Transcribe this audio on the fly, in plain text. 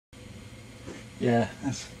Yeah,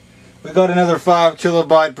 we got another 5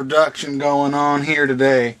 kilobyte production going on here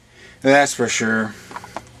today. That's for sure.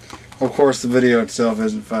 Of course, the video itself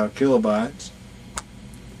isn't 5 kilobytes.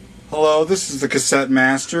 Hello, this is the Cassette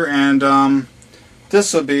Master, and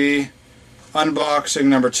this will be unboxing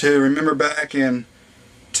number 2. Remember back in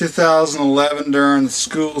 2011 during the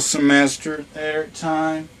school semester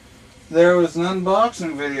time, there was an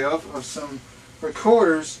unboxing video of some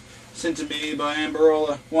recorders sent to me by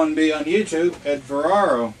Amberola 1B on YouTube, Ed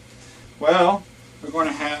Ferraro. Well, we're going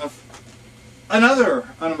to have another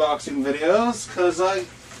unboxing because I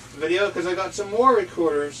got some more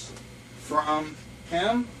recorders from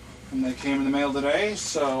him, and they came in the mail today.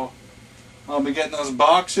 So I'll be getting those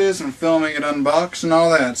boxes and filming it unboxed and all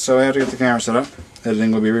that. So I have to get the camera set up.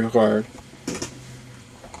 Editing will be required.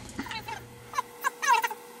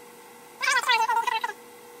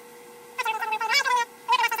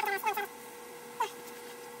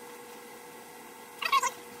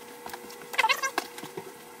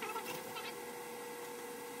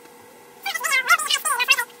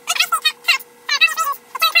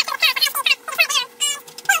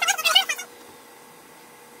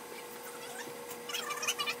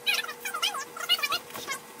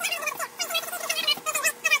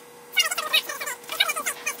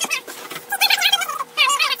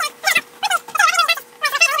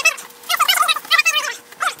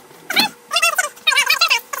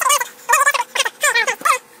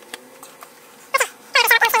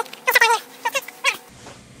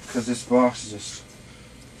 Because this box is just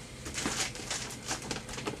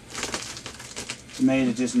made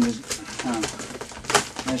it just I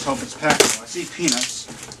just hope it's packable. I see peanuts.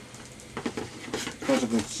 That's a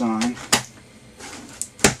good sign.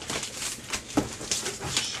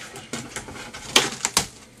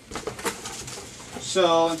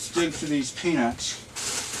 So let's dig through these peanuts.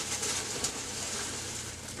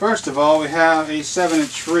 First of all, we have a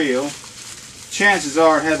 7-inch reel. Chances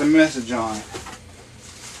are it has a message on it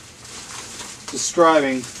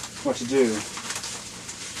describing what to do.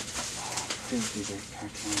 These are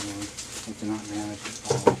packed on there. If they're not damaged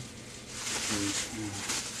at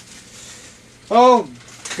all. Oh,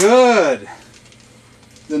 good!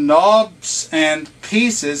 The knobs and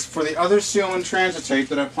pieces for the other seal and transit tape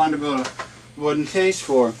that I plan to build a wooden case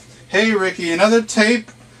for. Hey Ricky, another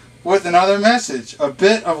tape with another message. A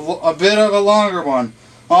bit of a longer one.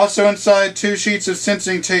 Also inside 2 sheets of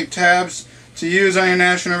sensing tape tabs to use on your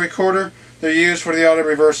national recorder. They're used for the auto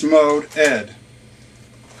reverse mode, Ed.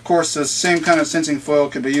 Of course, the same kind of sensing foil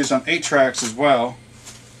could be used on 8 tracks as well.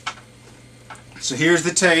 So here's the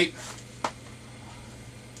tape.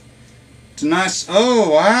 It's a nice, oh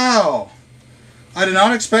wow! I did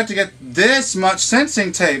not expect to get this much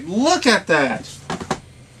sensing tape. Look at that!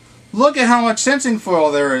 Look at how much sensing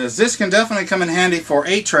foil there is. This can definitely come in handy for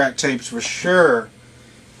 8-track tapes for sure.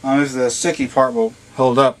 If the sticky part will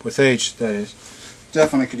hold up with H, that is.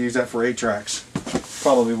 Definitely could use that for 8 tracks.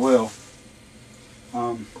 Probably will.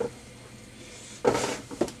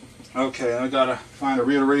 Okay, I gotta find a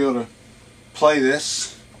reel to play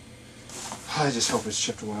this. I just hope it's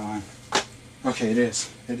shipped well. Okay, it is.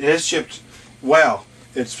 It is shipped well.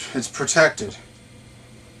 It's protected.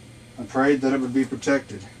 I prayed that it would be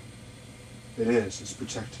protected. It is. It's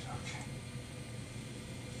protected. Okay.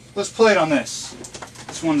 Let's play it on this.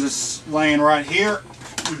 This one's just laying right here.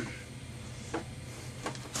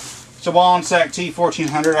 It's a Wallensack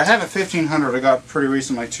T1400. I have a 1500 I got pretty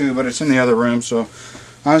recently too, but it's in the other room, so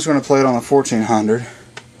I'm just going to play it on the 1400.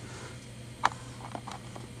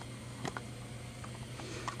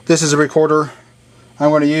 This is a recorder I'm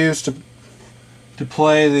going to use to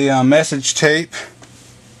play the message tape.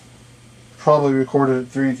 Probably recorded at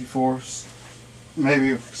 3 3/4,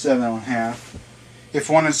 maybe 7 1/2. If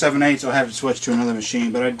 1 7/8, I'll have to switch to another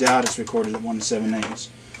machine, but I doubt it's recorded at 1 7/8.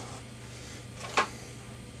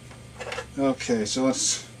 Okay, so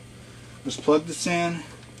let's plug this in,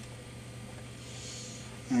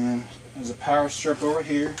 and there's a power strip over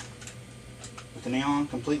here with the neon,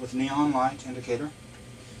 complete with the neon light indicator.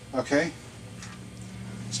 Okay,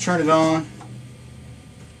 let's turn it on.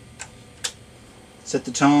 Set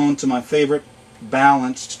the tone to my favorite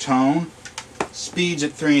balanced tone. Speeds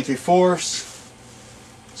at 3 3/4.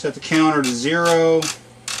 Set the counter to 0.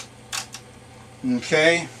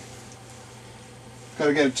 Okay.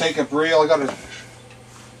 Gotta get a take-up reel.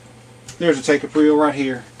 There's a take-up reel right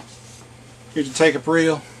here. Here's a take-up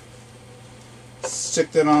reel.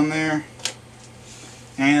 Stick that on there.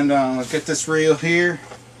 And let's get this reel here.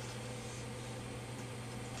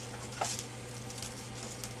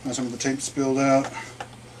 Some of the tape spilled out.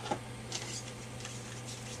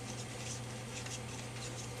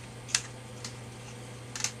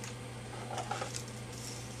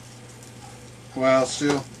 while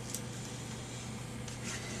still.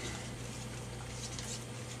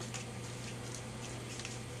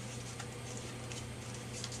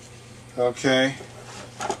 Okay,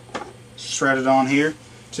 shredded on here.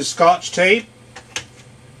 It's a Scotch tape,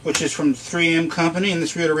 which is from the 3M company, and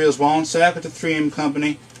this reel-to-reel is Wall and Sack with the 3M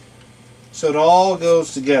company. So it all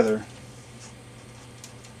goes together.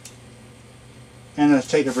 And the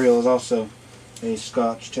take-up reel is also a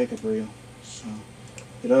Scotch take-up reel. So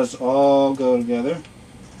it does all go together.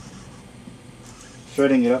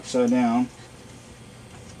 Threading it upside down.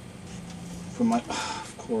 For my,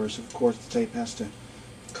 of course, the tape has to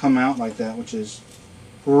come out like that, which is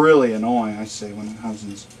really annoying, I say, when it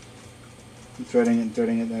happens. I'm threading it and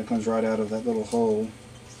threading it, and it comes right out of that little hole.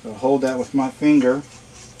 So I'll hold that with my finger.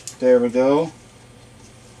 There we go.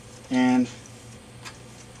 And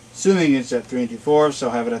assuming it's at 3 3/4, so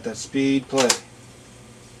I'll have it at that speed. Play.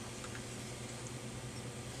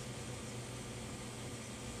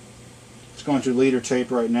 It's going through leader tape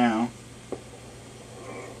right now.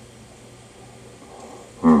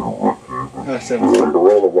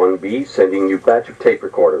 Motorola 1B sending you a batch of tape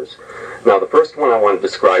recorders. Now the first one I want to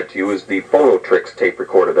describe to you is the Phonotrix tape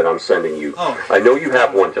recorder that I'm sending you. I know you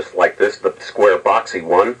have one just like this, the square boxy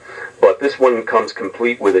one, but this one comes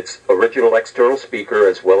complete with its original external speaker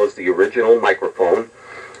as well as the original microphone,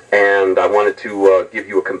 and I wanted to give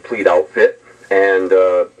you a complete outfit. And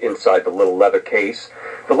inside the little leather case.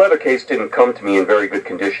 The leather case didn't come to me in very good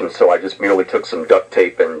condition, so I just merely took some duct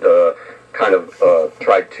tape and kind of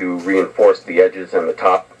tried to reinforce the edges and the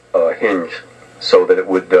top hinge so that it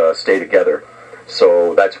would stay together.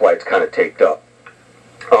 So that's why it's kind of taped up.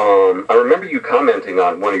 I remember you commenting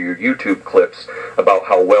on one of your YouTube clips about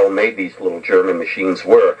how well made these little German machines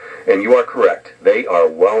were, and you are correct. They are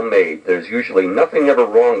well made. There's usually nothing ever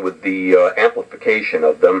wrong with the amplification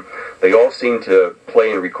of them. They all seem to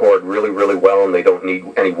play and record really, really well, and they don't need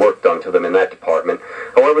any work done to them in that department.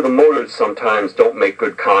 However, the motors sometimes don't make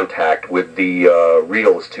good contact with the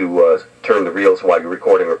reels to turn the reels while you're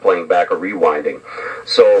recording or playing back or rewinding.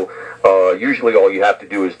 So usually all you have to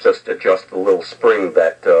do is just adjust the little spring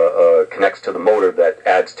that connects to the motor that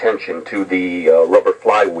adds tension to the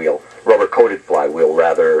rubber-coated flywheel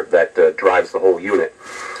rather, that drives the whole unit.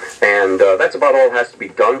 And that's about all has to be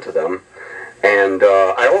done to them. And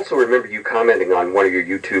I also remember you commenting on one of your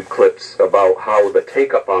YouTube clips about how the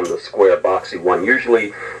take-up on the square boxy one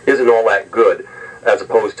usually isn't all that good as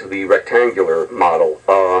opposed to the rectangular model.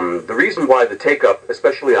 The reason why the take-up,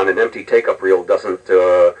 especially on an empty take-up reel, doesn't,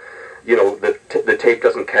 the tape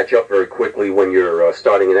doesn't catch up very quickly when you're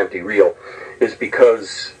starting an empty reel is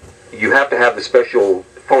because you have to have the special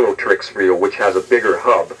Phonotrix reel, which has a bigger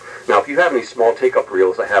hub. Now, if you have any small take-up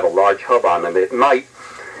reels that have a large hub on them, it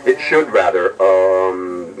should rather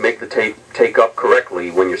make the tape take up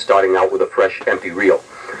correctly when you're starting out with a fresh empty reel.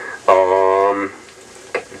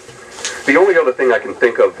 The only other thing I can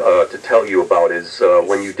think of to tell you about is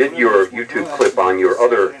when you did your YouTube clip on your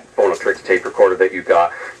other Phonotrix tape recorder that you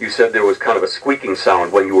got, you said there was kind of a squeaking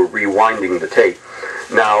sound when you were rewinding the tape.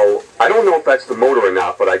 Now, I don't know if that's the motor or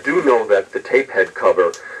not, but I do know that the tape head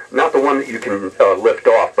cover, not the one that you can lift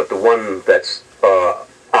off, but the one that's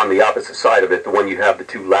on the opposite side of it, the one you have the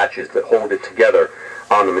two latches that hold it together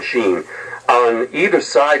on the machine. On either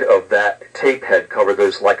side of that tape head cover,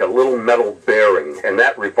 there's like a little metal bearing, and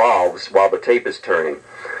that revolves while the tape is turning.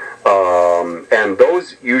 And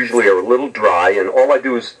those usually are a little dry, and all I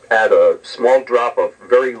do is add a small drop of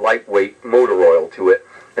very lightweight motor oil to it,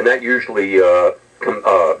 and that usually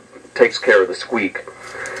takes care of the squeak,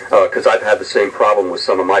 because I've had the same problem with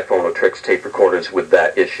some of my Phonotrix tape recorders with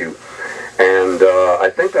that issue. And I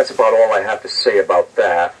think that's about all I have to say about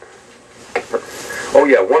that. Oh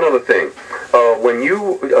yeah, one other thing. When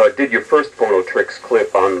you did your first Phonotrix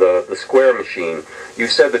clip on the square machine, you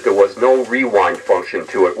said that there was no rewind function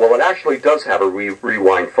to it. Well, it actually does have a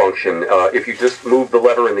rewind function. If you just move the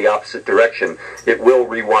lever in the opposite direction, it will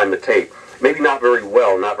rewind the tape. Maybe not very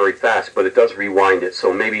well, not very fast, but it does rewind it.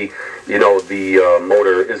 So maybe, the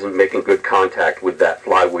motor isn't making good contact with that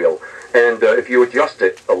flywheel. And if you adjust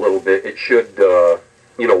it a little bit, it should,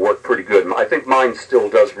 work pretty good. I think mine still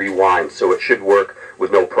does rewind, so it should work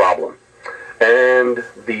with no problem. And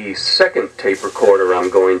the second tape recorder I'm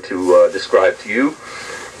going to describe to you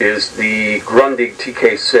is the Grundig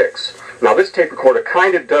TK6. Now this tape recorder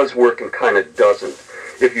kind of does work and kind of doesn't.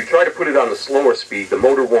 If you try to put it on the slower speed, the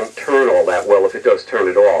motor won't turn all that well if it does turn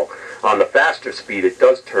at all. On the faster speed, it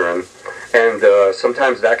does turn, and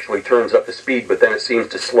sometimes it actually turns up the speed, but then it seems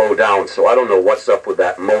to slow down, so I don't know what's up with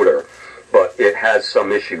that motor. but it has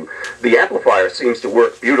some issue. The amplifier seems to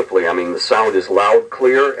work beautifully. I mean, the sound is loud,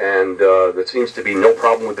 clear, and there seems to be no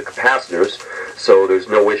problem with the capacitors, so there's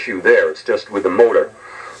no issue there. It's just with the motor.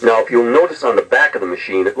 Now, if you'll notice on the back of the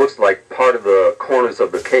machine, it looks like part of the corners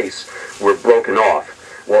of the case were broken off.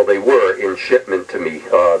 Well, they were in shipment to me.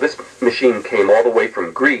 This machine came all the way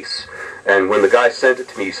from Greece, and when the guy sent it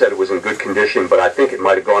to me, he said it was in good condition, but I think it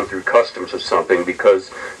might have gone through customs or something,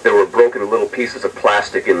 because there were broken little pieces of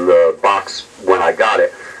plastic in the box when I got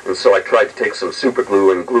it. And so I tried to take some super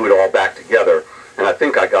glue and glue it all back together, and I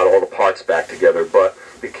think I got all the parts back together, but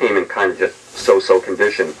it came in kind of just so-so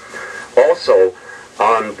condition. Also,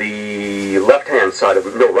 on the right-hand side of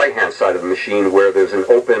the machine, where there's an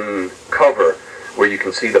open cover where you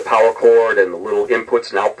can see the power cord and the little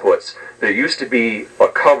inputs and outputs, there used to be a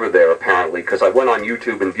cover there, apparently, because I went on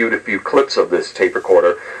YouTube and viewed a few clips of this tape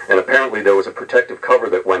recorder, and apparently there was a protective cover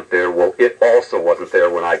that went there. Well, it also wasn't there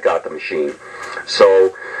when I got the machine.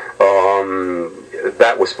 So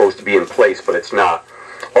that was supposed to be in place, but it's not.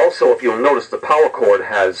 Also, if you'll notice, the power cord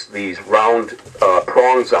has these round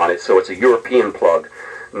prongs on it, so it's a European plug.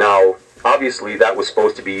 Now, obviously that was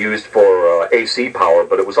supposed to be used for AC power,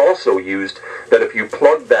 but it was also used that if you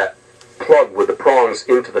plug that plug with the prongs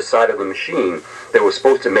into the side of the machine, they were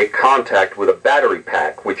supposed to make contact with a battery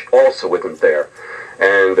pack, which also isn't there.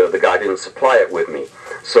 And the guy didn't supply it with me.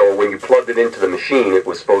 So when you plugged it into the machine, it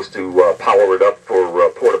was supposed to power it up for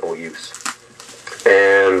portable use.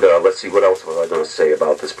 And let's see, what else was I going to say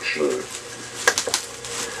about this machine?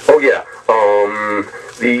 Oh yeah,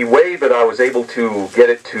 the way that I was able to get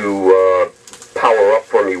it to power up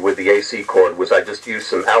for me with the AC cord was I just used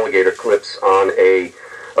some alligator clips on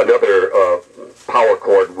another power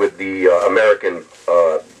cord with the American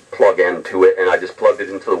plug end to it, and I just plugged it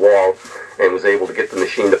into the wall and was able to get the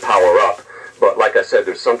machine to power up. But like I said,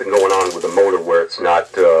 there's something going on with the motor where it's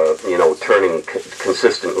not, turning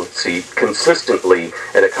consistently,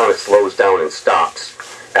 and it kind of slows down and stops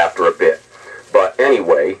after a bit. But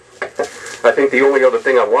anyway, I think the only other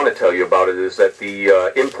thing I want to tell you about it is that the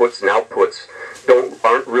inputs and outputs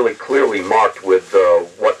aren't really clearly marked with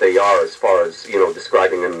what they are as far as,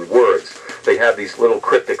 describing in words. They have these little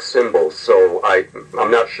cryptic symbols, so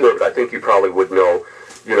I'm not sure, but I think you probably would know,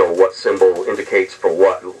 what symbol indicates for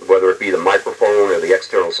what, whether it be the microphone or the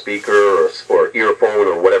external speaker or earphone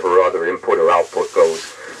or whatever other input or output goes.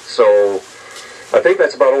 So I think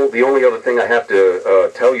that's about the only other thing I have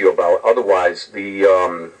to tell you about. Otherwise, the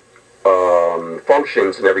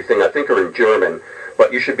functions and everything I think are in German,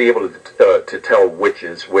 but you should be able to tell which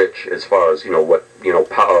is which as far as what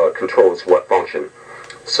controls what function.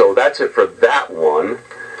 So that's it for that one.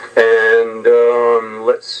 And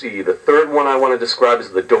let's see, the third one I want to describe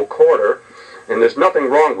is the docorder. And there's nothing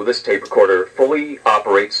wrong with this tape recorder. It fully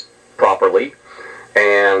operates properly,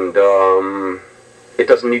 and it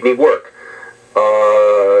doesn't need any work.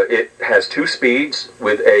 It has 2 speeds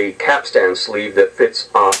with a capstan sleeve that fits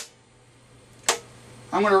on.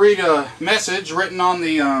 I'm going to read a message written on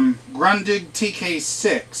the Grundig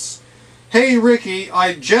TK6. Hey Ricky,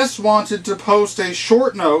 I just wanted to post a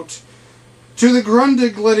short note to the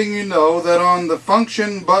Grundig letting you know that on the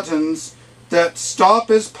function buttons that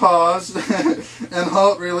stop is pause and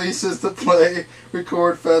halt release is the play,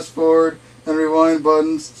 record, fast forward, and rewind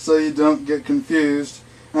buttons so you don't get confused.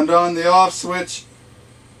 And on the off switch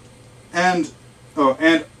and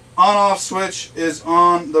on-off switch is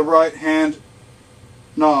on the right hand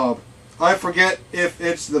knob. I forget if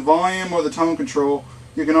it's the volume or the tone control.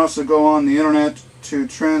 You can also go on the internet to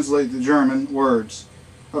translate the German words.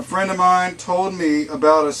 A friend of mine told me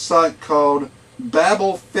about a site called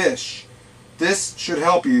Babelfish. This should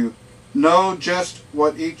help you know just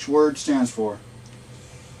what each word stands for.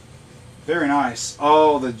 Very nice.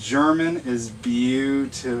 Oh, the German is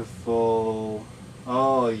beautiful.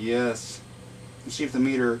 Oh, yes. Let's see if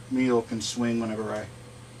the needle can swing whenever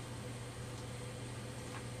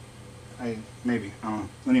maybe. I don't know.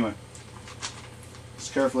 Anyway. Let's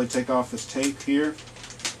carefully take off this tape here.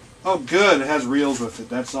 Oh, good. It has reels with it.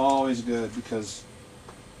 That's always good because,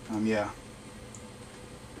 yeah.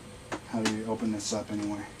 How do you open this up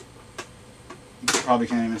anyway? You probably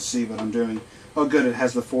can't even see what I'm doing. Oh, good. It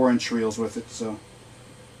has the 4-inch reels with it. So,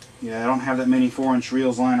 yeah, I don't have that many 4-inch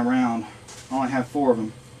reels lying around. I only have 4 of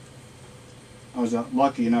them. I was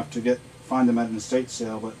lucky enough to find them at an estate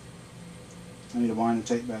sale, but I need to wind the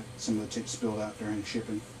tape back. Some of the tape spilled out during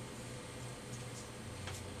shipping.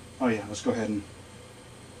 Oh yeah, let's go ahead and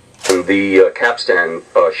the capstan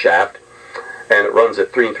shaft, and it runs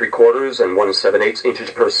at 3 3/4 and 1 7/8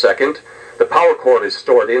 inches per second. The power cord is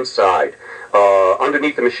stored inside.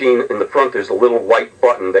 Underneath the machine in the front, there's a little white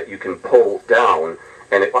button that you can pull down,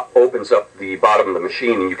 and it opens up the bottom of the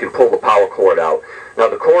machine, and you can pull the power cord out. Now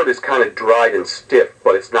the cord is kind of dried and stiff,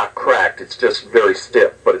 but it's not cracked. It's just very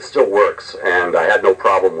stiff, but it still works, and I had no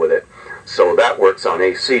problem with it. So that works on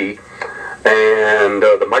AC, and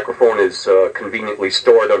the microphone is conveniently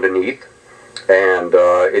stored underneath, and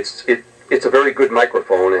it's a very good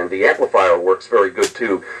microphone, and the amplifier works very good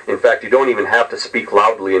too. In fact, you don't even have to speak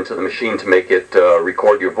loudly into the machine to make it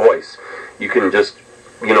record your voice. You can just,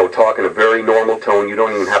 you know, talk in a very normal tone. You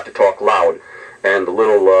don't even have to talk loud. And the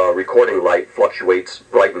little recording light fluctuates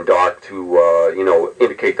bright and dark to, you know,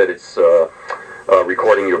 indicate that it's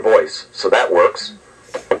recording your voice. So that works.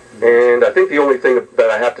 And I think the only thing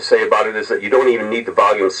that I have to say about it is that you don't even need the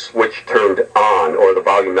volume switch turned on or the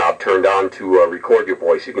volume knob turned on to record your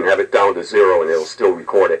voice. You can have it down to 0 and it'll still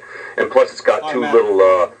record it. And plus it's got two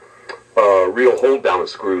little reel hold-down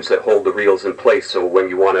screws that hold the reels in place, so when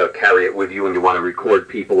you want to carry it with you and you want to record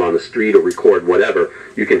people on the street or record whatever,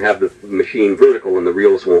 you can have the machine vertical and the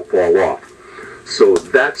reels won't fall off. So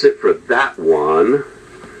that's it for that one.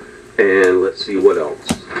 And let's see what else.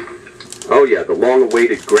 Oh yeah, the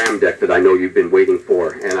long-awaited Gram deck that I know you've been waiting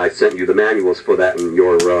for, and I sent you the manuals for that in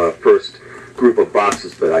your first group of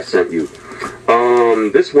boxes that I sent you.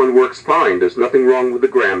 This one works fine. There's nothing wrong with the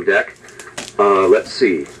Gram deck. Let's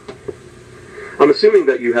see. I'm assuming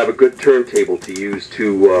that you have a good turntable to use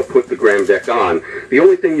to put the Gram deck on. The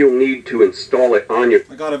only thing you'll need to install it on your...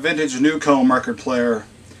 I got a vintage Newcomb record player.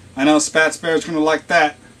 I know Spats Bear's going to like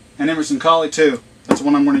that, and Emerson Colley too. That's the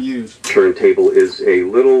one I'm going to use. Turntable is a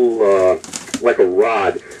little, like a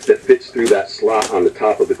rod that fits through that slot on the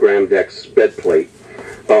top of the Gram deck's bed plate.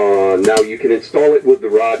 Now you can install it with the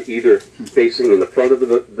rod either facing in the front of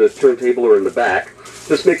the turntable or in the back.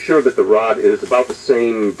 Just make sure that the rod is about the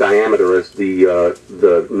same diameter as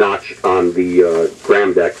the notch on the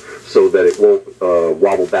Gram deck, so that it won't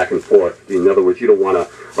wobble back and forth. In other words, you don't want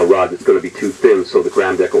a rod that's going to be too thin so the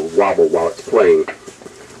Gram deck will wobble while it's playing.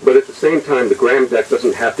 But at the same time, the Gram deck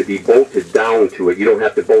doesn't have to be bolted down to it. You don't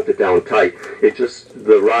have to bolt it down tight. It just,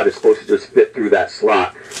 the rod is supposed to just fit through that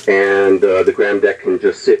slot, and the Gram deck can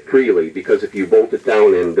just sit freely, because if you bolt it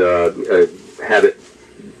down and have it,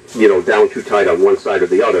 you know, down too tight on one side or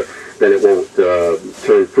the other, then it won't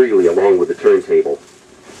turn freely along with the turntable.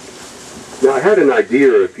 Now, I had an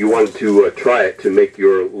idea, if you wanted to try it, to make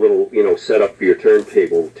your little, you know, setup for your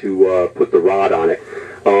turntable, to put the rod on it.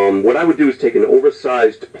 What I would do is take an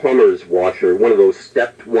oversized plumber's washer, one of those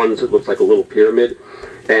stepped ones that looks like a little pyramid,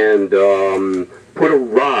 and put a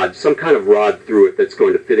rod, some kind of rod through it that's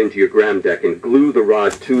going to fit into your Gram deck, and glue the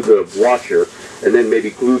rod to the washer, and then maybe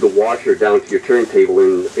glue the washer down to your turntable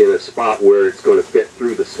in a spot where it's going to fit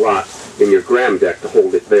through the slot in your Gram deck to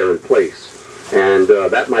hold it there in place. And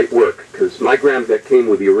that might work, because my Gram deck came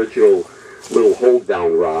with the original little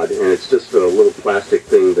hold-down rod, and it's just a little plastic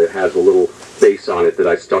thing that has a little base on it that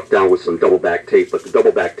I stuck down with some double-back tape, but the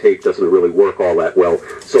double-back tape doesn't really work all that well,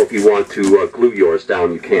 so if you want to glue yours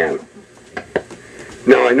down, you can.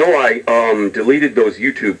 Now, I know I deleted those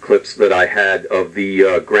YouTube clips that I had of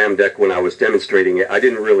the Gram deck when I was demonstrating it. I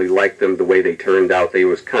didn't really like them the way they turned out. They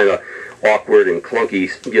was kind of awkward and clunky.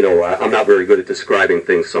 You know, I'm not very good at describing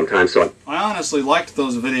things sometimes, so I honestly liked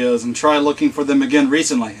those videos and tried looking for them again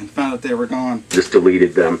recently and found that they were gone. Just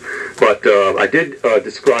deleted them. But I did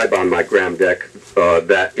describe on my Gram deck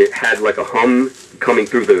that it had like a hum coming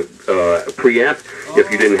through the preamp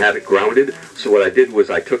if you didn't have it grounded. So what I did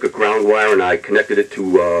was I took a ground wire and I connected it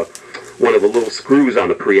to one of the little screws on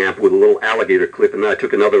the preamp with a little alligator clip, and then I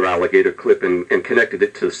took another alligator clip and connected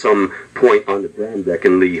it to some point on the Gram deck,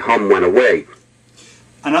 and the hum went away.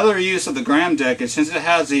 Another use of the Gram deck is, since it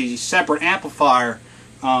has a separate amplifier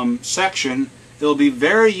section, it'll be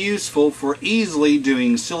very useful for easily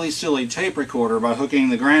doing silly tape recorder by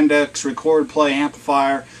hooking the Gram deck's record play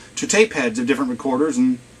amplifier to tape heads of different recorders.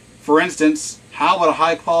 And for instance, how would a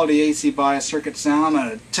high quality AC bias circuit sound on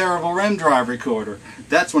a terrible REM drive recorder?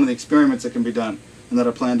 That's one of the experiments that can be done and that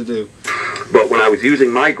I plan to do. But when I was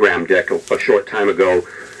using my Gram deck a short time ago,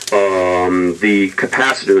 the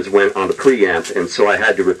capacitors went on the preamp, and so I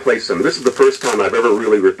had to replace them. This is the first time I've ever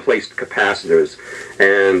really replaced capacitors,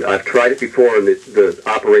 and I've tried it before and the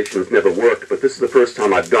operations never worked, but this is the first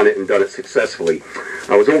time I've done it and done it successfully.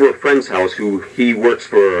 I was over at a friend's house he works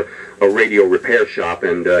for a radio repair shop,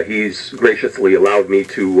 and he's graciously allowed me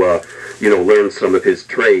to you know, learn some of his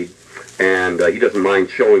trade, and he doesn't mind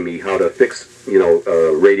showing me how to fix, you know,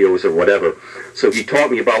 radios or whatever. So he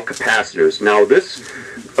taught me about capacitors. Now this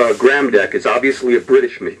Gram deck is obviously a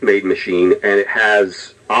British-made machine, and it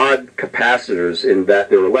has odd capacitors in that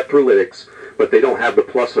they're electrolytics, but they don't have the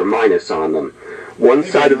plus or minus on them. One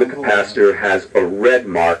side of the capacitor has a red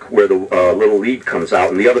mark where the little lead comes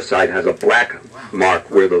out, and the other side has a black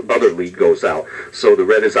mark where the other lead goes out. So the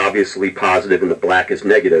red is obviously positive and the black is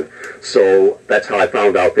negative. So that's how I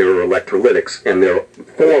found out they were electrolytics. And there are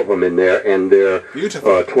 4 of them in there, and they're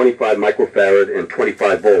 25 microfarad and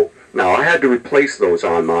 25 volt. Now, I had to replace those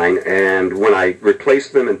on mine, and when I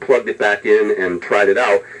replaced them and plugged it back in and tried it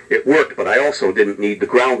out, it worked, but I also didn't need the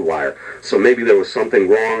ground wire. So maybe there was something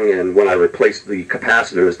wrong, and when I replaced the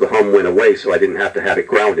capacitors, the hum went away, so I didn't have to have it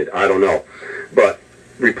grounded. I don't know. But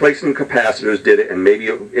replacing capacitors did it, and maybe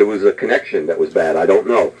it was a connection that was bad. I don't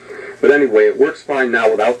know. But anyway, it works fine now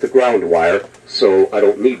without the ground wire, so I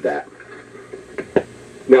don't need that.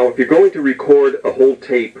 Now, if you're going to record a whole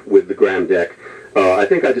tape with the gram deck, I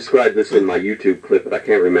think I described this in my YouTube clip, but I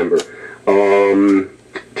can't remember.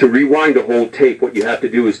 To rewind a whole tape, what you have to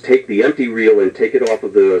do is take the empty reel and take it off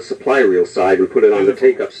of the supply reel side and put it on the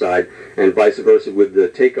take-up side, and vice versa with the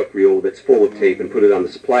take-up reel that's full of tape and put it on the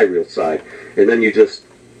supply reel side. And then you just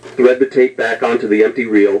thread the tape back onto the empty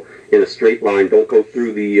reel in a straight line. Don't go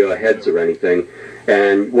through the heads or anything.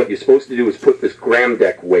 And what you're supposed to do is put this gram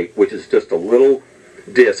deck weight, which is just a little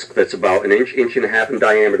disc that's about an inch, inch and a half in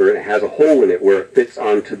diameter, and it has a hole in it where it fits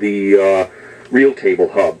onto the reel table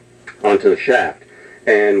hub, onto the shaft.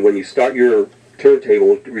 And when you start your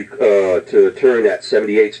turntable to turn at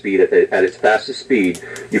 78 speed at its fastest speed,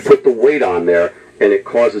 you put the weight on there, and it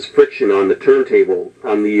causes friction on the turntable,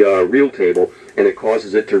 on the reel table, and it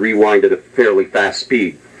causes it to rewind at a fairly fast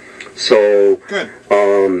speed. So,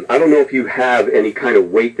 I don't know if you have any kind of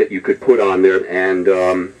weight that you could put on there, and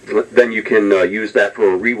then you can use that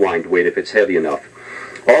for a rewind weight if it's heavy enough.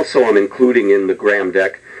 Also, I'm including in the gram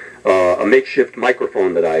deck a makeshift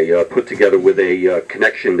microphone that I put together with a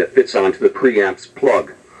connection that fits onto the preamp's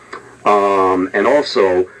plug. And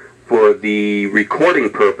also, for the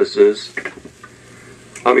recording purposes,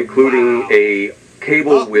 I'm including a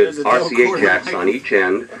cable with RCA jacks on each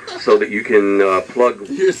end so that you can plug...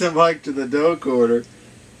 Here's the mic to the dough quarter.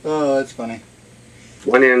 Oh, that's funny.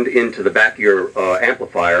 One end into the back of your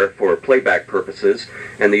amplifier for playback purposes,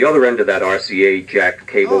 and the other end of that RCA jack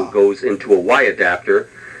cable goes into a Y adapter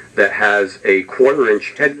that has a 1/4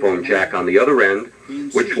 inch headphone jack on the other end,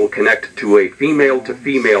 which will connect to a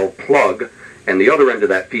female-to-female plug, and the other end of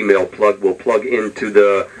that female plug will plug into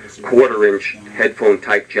the 1/4 inch headphone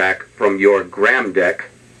type jack from your gram deck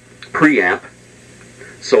preamp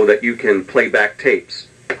so that you can play back tapes.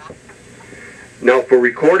 Now, for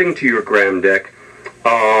recording to your gram deck,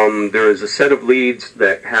 there is a set of leads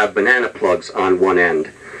that have banana plugs on one end.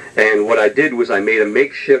 And what I did was I made a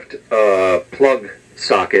makeshift plug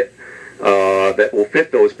socket that will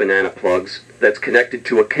fit those banana plugs that's connected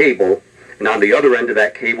to a cable. And on the other end of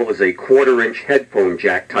that cable is a 1/4 inch headphone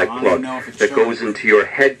jack type plug that goes into your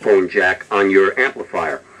headphone jack on your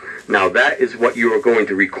amplifier. Now that is what you are going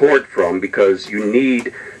to record from, because you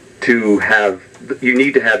need to have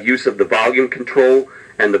use of the volume control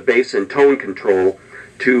and the bass and tone control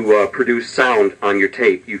to produce sound on your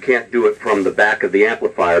tape. You can't do it from the back of the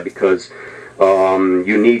amplifier because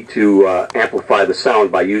you need to amplify the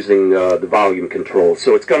sound by using the volume control.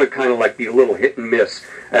 So it's going to kind of like be a little hit and miss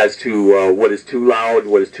as to what is too loud,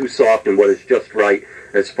 what is too soft, and what is just right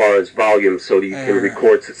as far as volume, so that you can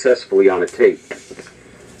record successfully on a tape.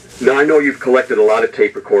 Now, I know you've collected a lot of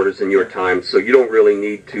tape recorders in your time, so you don't really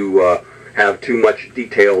need to have too much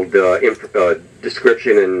detailed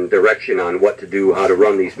description and direction on what to do, how to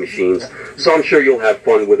run these machines. So I'm sure you'll have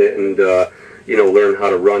fun with it and you know, learn how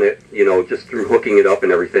to run it, you know, just through hooking it up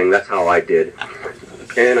and everything. That's how I did.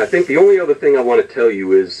 And I think the only other thing I want to tell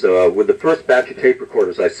you is with the first batch of tape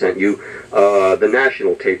recorders I sent you, the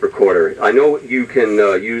National tape recorder, I know you can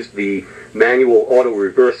use the manual auto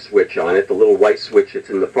reverse switch on it, the little white switch that's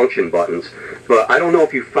in the function buttons, but I don't know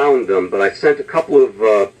if you found them, but I sent a couple of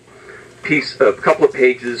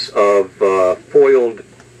pages of foiled,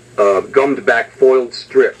 gummed back foiled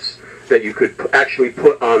strips that you could actually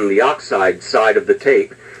put on the oxide side of the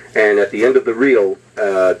tape, and at the end of the reel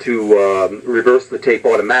to reverse the tape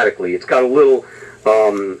automatically. It's got a little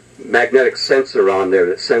magnetic sensor on there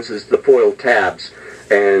that senses the foil tabs,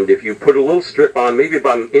 and if you put a little strip on, maybe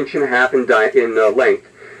about 1.5 inches in length,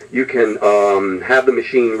 you can have the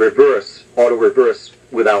machine reverse, auto reverse,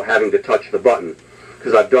 without having to touch the button,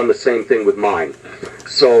 because I've done the same thing with mine.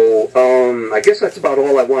 So I guess that's about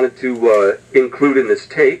all I wanted to include in this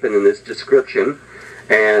tape and in this description.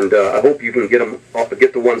 And I hope you can get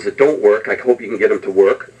the ones that don't work. I hope you can get them to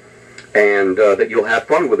work, and that you'll have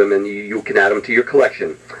fun with them, and you can add them to your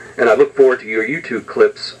collection. And I look forward to your YouTube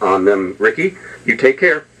clips on them. Ricky, you take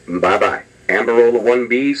care. Bye-bye. Amberola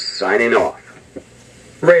 1B signing off.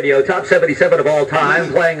 Radio, top 77 of all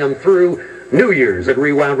time, playing them through New Year's at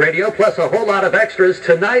Rewind Radio, plus a whole lot of extras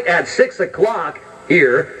tonight at 6 o'clock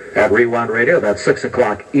here at Rewind Radio. That's 6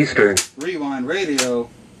 o'clock Eastern. Rewind Radio.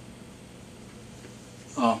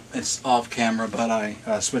 Oh, it's off camera, but I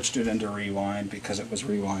switched it into Rewind because it was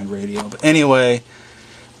Rewind Radio. But anyway,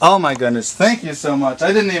 oh my goodness, thank you so much.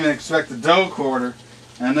 I didn't even expect the dough quarter.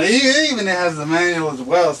 And it even has the manual as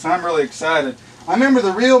well, so I'm really excited. I remember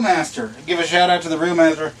the Reel Master. Give a shout out to the Reel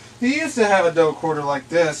Master. He used to have a dough quarter like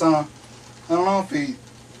this. I don't know if he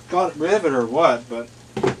got rid of it or what, but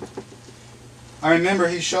I remember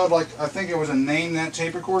he showed, like, I think it was a Name That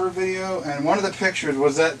Tape Recorder video, and one of the pictures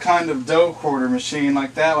was that kind of dough quarter machine,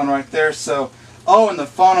 like that one right there. So, oh, and the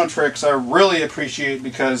Phonotrix I really appreciate,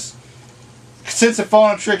 because since the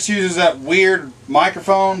Phonotrix uses that weird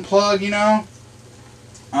microphone plug, you know,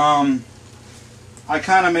 I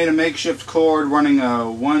kind of made a makeshift cord running a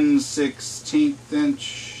 1/16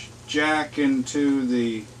 inch jack into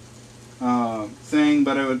the thing,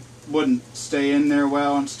 but it wouldn't stay in there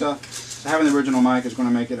well and stuff. So having the original mic is going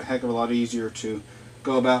to make it a heck of a lot easier to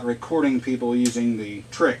go about recording people using the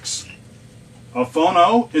tricks. A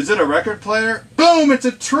phono? Is it a record player? Boom! It's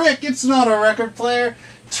a trick! It's not a record player.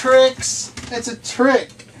 Tricks! It's a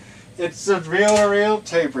trick. It's a reel-to-reel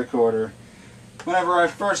tape recorder. Whenever I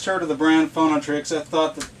first heard of the brand Phonotrix, I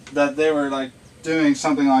thought that they were like doing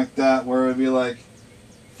something like that, where it would be like,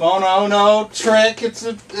 phono, no, trick, it's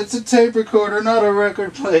a tape recorder, not a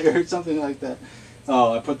record player, something like that.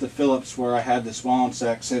 Oh, I put the Phillips where I had the Swan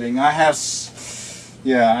sack sitting. I have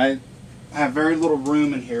very little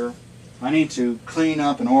room in here. I need to clean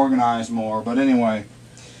up and organize more, but anyway.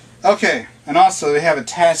 Okay, and also we have a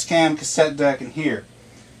Tascam cassette deck in here.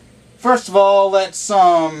 First of all, let's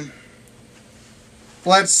zoom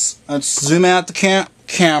out the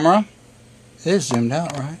camera. It is zoomed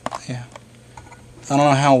out, right? Yeah. I don't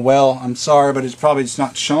know how well. I'm sorry, but it's probably just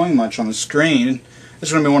not showing much on the screen. This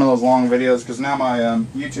is going to be one of those long videos, because now my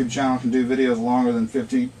YouTube channel can do videos longer than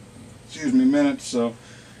 50 minutes. So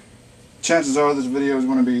chances are this video is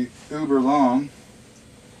going to be uber long.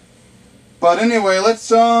 But anyway, let's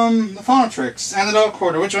the Phonotrix and the dough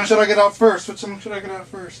quarter. Which one should I get out first? Which one should I get out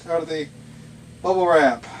first? Out of the bubble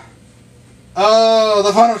wrap. Oh, the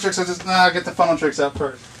Phonotrix. I'll get the Phonotrix out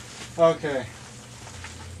first. Okay.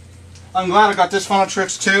 I'm glad I got this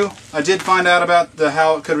Phonotrix too. I did find out about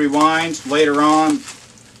how it could rewind later on,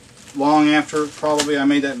 long after probably I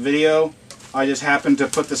made that video. I just happened to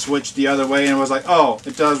put the switch the other way and was like, oh,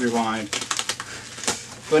 it does rewind.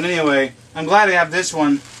 But anyway, I'm glad I have this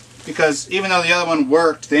one, because even though the other one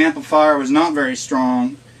worked, the amplifier was not very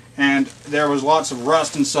strong, and there was lots of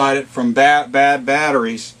rust inside it from bad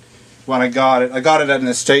batteries when I got it. I got it at an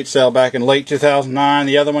estate sale back in late 2009.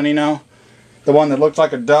 The other one, you know, the one that looked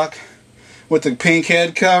like a duck with the pink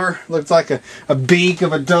head cover, looked like a beak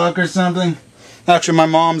of a duck or something. Actually, my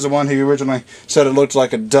mom's the one who originally said it looked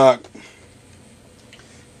like a duck.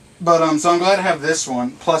 But so I'm glad to have this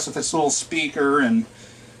one, plus with this little speaker and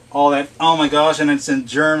all that. Oh my gosh, and it's in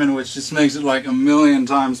German, which just makes it like a million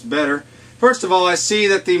times better. First of all, I see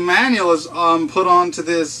that the manual is put onto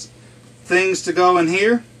this things to go in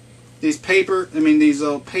here. These these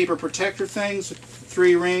little paper protector things with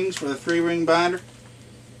 3 rings for the 3-ring binder.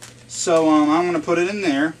 So I'm going to put it in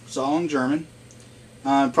there. It's all in German.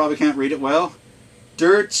 Probably can't read it well.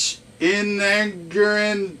 Durch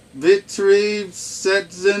inneren Betrieb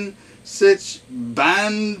setzen sich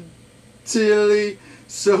Bandili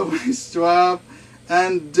so strap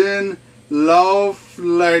and den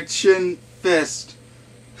Laufleitchen fest.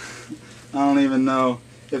 I don't even know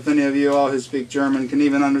if any of you all who speak German can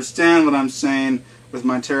even understand what I'm saying with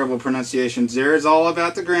my terrible pronunciations there. It's all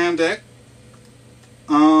about the gram deck.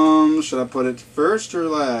 Should I put it first or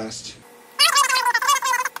last?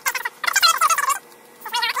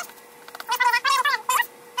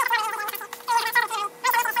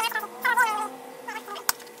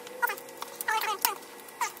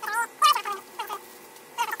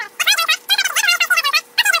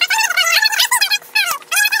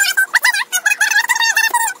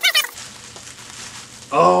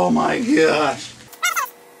 Oh my gosh.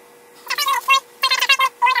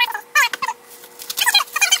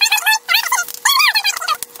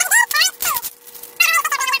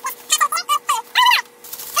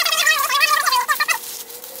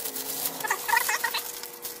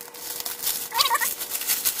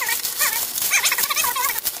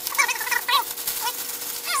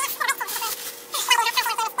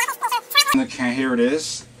 Okay, here it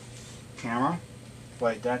is. Camera.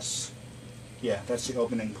 Wait, that's the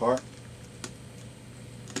opening part.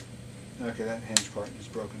 Okay, that hinge part is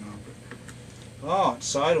broken off. Oh, it's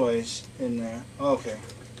sideways in there. Okay.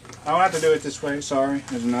 I don't have to do it this way, sorry.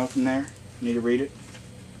 There's a note in there. You need to read it.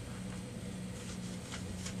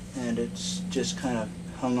 And it's just kind of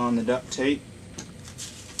hung on the duct tape.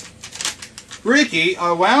 Ricky,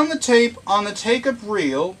 I wound the tape on the take-up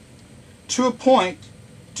reel to a point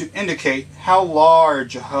to indicate how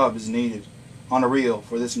large a hub is needed on a reel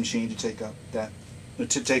for this machine to take up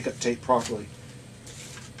tape properly.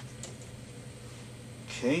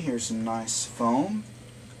 Okay, here's some nice foam.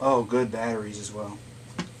 Oh, good batteries as well.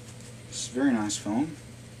 It's very nice foam.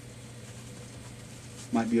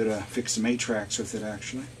 Might be able to fix some 8-tracks with it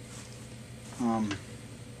actually.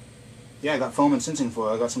 Yeah, I got foam and sensing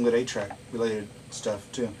foil. I got some good 8-track related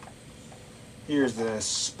stuff too. Here's the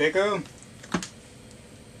speaker.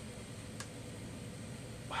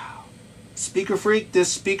 Wow. Speaker Freak.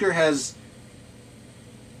 This speaker has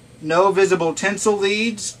no visible tinsel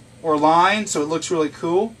leads or lines, so it looks really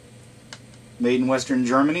cool. Made in Western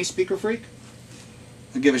Germany, Speaker Freak.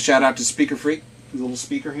 I'll give a shout out to Speaker Freak, the little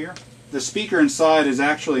speaker here. The speaker inside is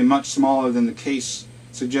actually much smaller than the case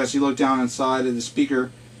suggests. You look down inside of the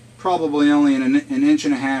speaker, probably only an inch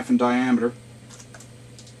and a half in diameter.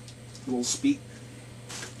 Little speak.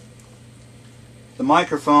 The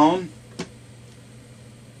microphone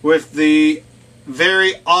with the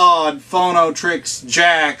very odd Phonotrix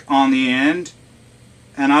jack on the end.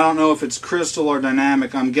 And I don't know if it's crystal or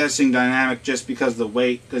dynamic. I'm guessing dynamic just because of the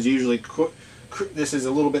weight, because usually this is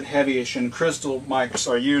a little bit heavyish, and crystal mics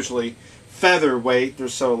are usually feather weight. They're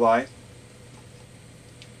so light.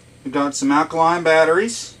 We've got some alkaline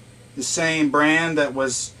batteries, the same brand that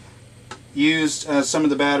was used as some of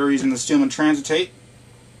the batteries in the Steelman Transit tape,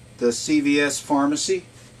 the CVS Pharmacy.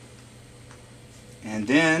 And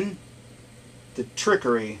then the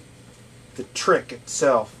trickery, the trick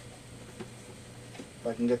itself. If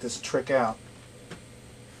I can get this trick out,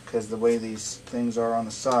 because the way these things are on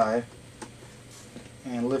the side,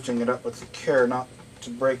 and lifting it up with care not to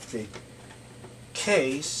break the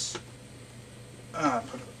case.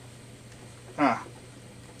 It's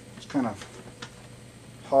kind of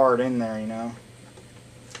hard in there, you know.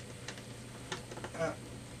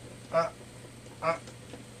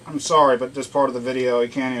 I'm sorry, but this part of the video, you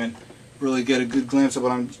can't even really get a good glimpse of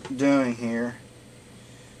what I'm doing here.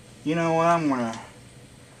 You know what, I'm gonna,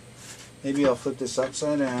 maybe I'll flip this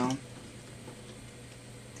upside down,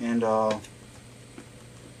 and I'll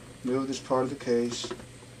move this part of the case.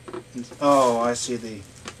 Oh, I see the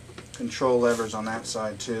control levers on that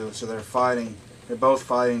side too, so they're both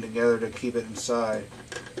fighting together to keep it inside.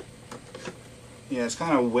 Yeah, it's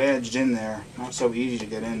kind of wedged in there, not so easy to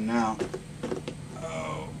get in and out.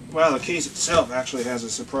 Oh, well, the case itself actually has a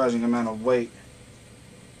surprising amount of weight.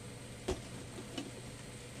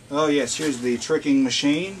 Oh yes, here's the tricking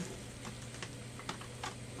machine.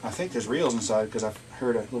 I think there's reels inside because I've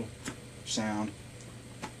heard a little sound.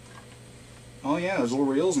 Oh yeah, there's little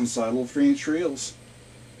reels inside, little 3-inch reels.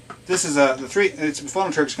 This is it's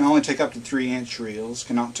Phonotrix can only take up to 3-inch reels,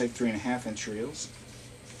 cannot take 3.5-inch reels.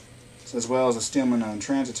 So as well as a Steelman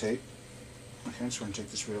Transit tape. Okay, I'm just going to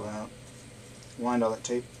take this reel out. Wind all that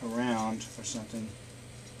tape around or something.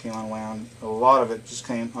 Came unwound. A lot of it just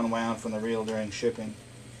came unwound from the reel during shipping.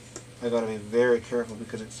 I got to be very careful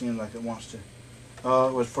because it seems like it wants to. Oh,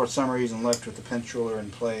 it was for some reason left with the pinch ruler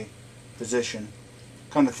in play position.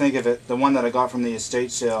 Come to think of it, the one that I got from the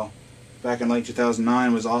estate sale back in late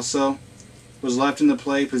 2009 was left in the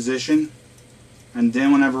play position, and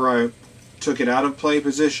then whenever I took it out of play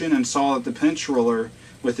position and saw that the pinch roller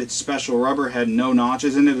with its special rubber had no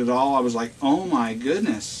notches in it at all, I was like, oh my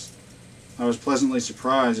goodness. I was pleasantly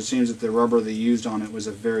surprised. It seems that the rubber they used on it was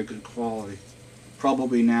of very good quality.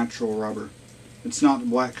 Probably natural rubber. It's not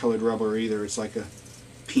black colored rubber either, it's like a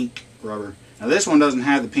pink rubber. Now this one doesn't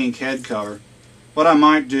have the pink head cover. What I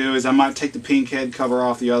might do is I might take the pink head cover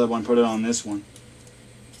off the other one, put it on this one.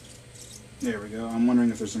 There we go. I'm wondering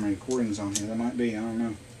if there's some recordings on here. There might be, I don't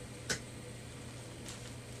know.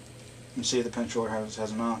 And see if the pinch roller has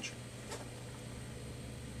a notch.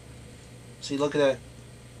 See, look at that.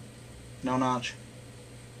 No notch.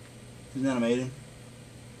 Isn't that amazing?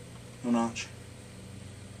 No notch.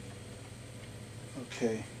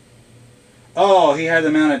 Okay. Oh, he had the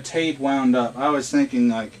amount of tape wound up. I was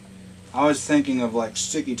thinking of like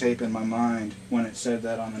sticky tape in my mind when it said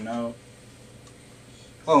that on the note.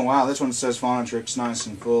 Oh wow, this one says Phonotrix nice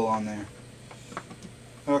and full on there.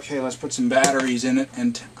 Okay, let's put some batteries in it,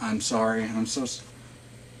 and I'm sorry,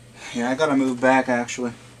 yeah, I gotta move back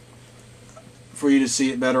actually for you to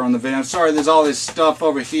see it better on the video. I'm sorry, there's all this stuff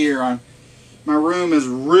over here. My room is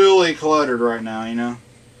really cluttered right now, you know.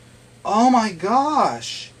 Oh my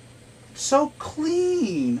gosh, So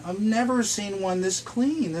clean. I've never seen one this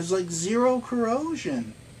clean. There's like zero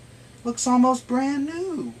corrosion. Looks almost brand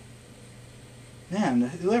new. Man,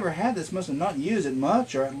 whoever had this must have not used it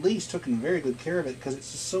much, or at least taken very good care of it, because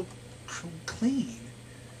it's just so clean.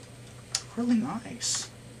 Really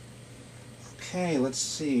nice. Okay, let's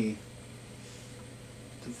see.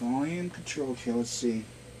 The volume control. Okay, let's see.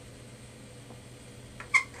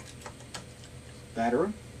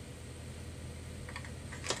 Battery.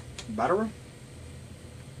 Battery.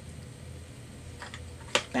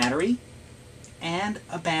 Battery. And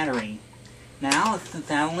a battery. Now let's put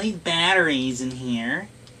the only batteries in here.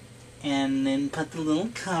 And then put the little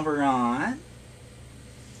cover on.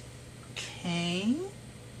 Okay.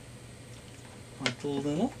 Put the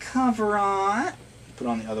little cover on. Put it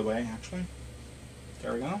on the other way, actually.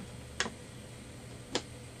 There we go.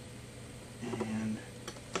 And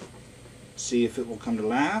see if it will come to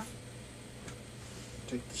life.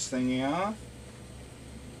 Take this thingy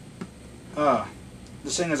off.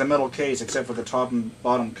 This thing is a metal case except for the top and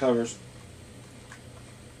bottom covers.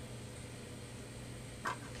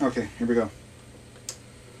 Okay, here we go.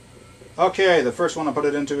 Okay, the first one I put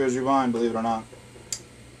it into is rewind, believe it or not.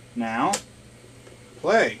 Now,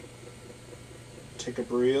 play.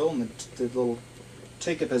 Take-up reel, and the little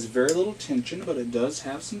take-up has very little tension, but it does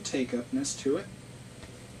have some take-upness to it.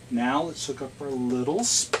 Now let's hook up our little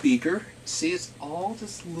speaker. See, it's all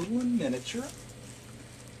just little in miniature.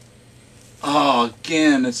 Oh,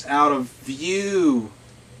 again, it's out of view.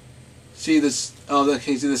 See this? Oh,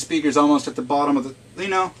 okay. See, the speaker's almost at the bottom of the. You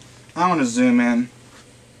know, I want to zoom in.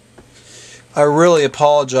 I really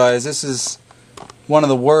apologize. This is one of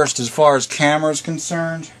the worst as far as camera is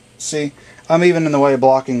concerned. See, I'm even in the way of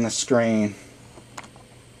blocking the screen.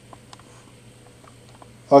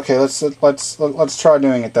 Okay, let's try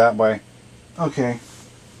doing it that way. Okay.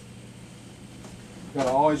 Gotta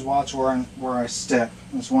always watch where I step.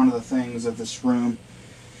 That's one of the things of this room,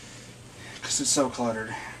 because it's so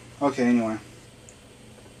cluttered. Okay, anyway.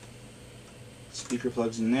 Speaker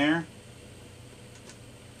plugs in there.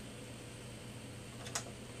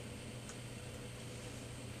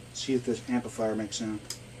 See if this amplifier makes sound.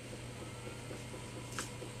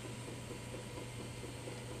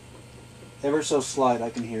 Ever so slight I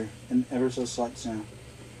can hear, an ever so slight sound.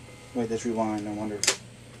 Wait, let's rewind, I wonder.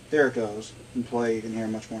 There it goes. And play, you can hear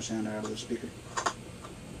much more sound out of the speaker.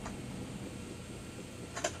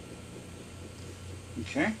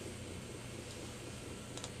 Okay.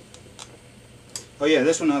 Oh yeah,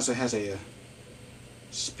 this one also has a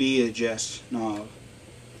speed adjust knob.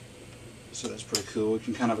 So that's pretty cool. We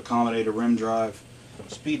can kind of accommodate a rim drive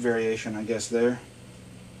speed variation, I guess, there.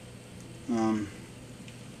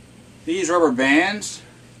 These rubber bands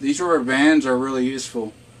are really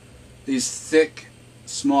useful. These thick,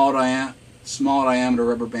 small diameter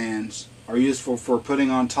rubber bands are useful for putting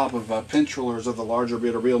on top of pinch rollers of the larger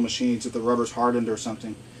reel-to-reel machines if the rubber's hardened or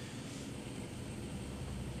something.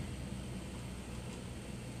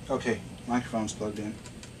 Okay, microphone's plugged in.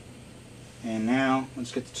 And now,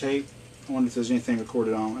 let's get the tape. I wonder if there's anything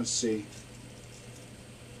recorded on. Let's see.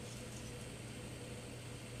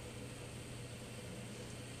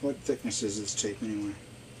 What thickness is this tape anyway?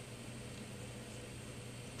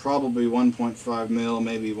 Probably 1.5 mil,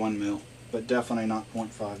 maybe 1 mil, but definitely not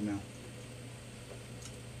 0.5 mil.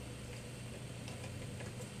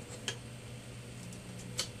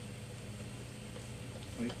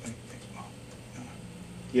 Wait.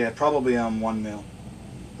 Yeah, probably 1 mil.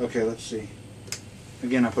 Okay, let's see.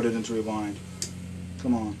 Again, I put it into rewind.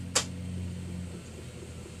 Come on.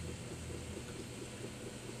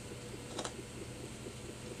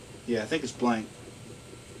 Yeah, I think it's blank.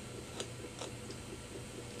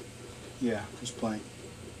 Yeah, it's blank.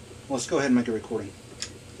 Well, let's go ahead and make a recording.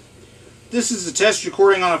 This is a test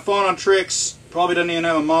recording on a phone on Tricks. Probably doesn't even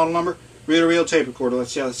have a model number. Reel-to-reel tape recorder.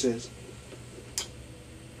 Let's see how this is.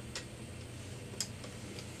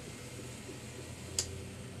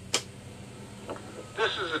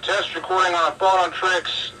 This is a test recording on a phone on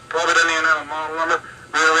Tricks. Probably doesn't even have a model number.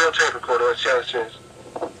 Reel-to-reel tape recorder. Let's see how this is.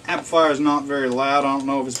 Amplifier is not very loud. I don't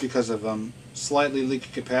know if it's because of slightly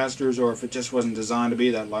leaky capacitors or if it just wasn't designed to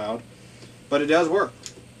be that loud. But it does work.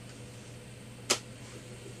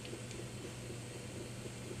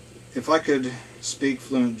 If I could speak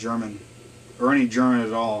fluent German, or any German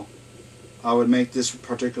at all, I would make this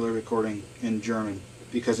particular recording in German,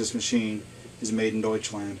 because this machine is made in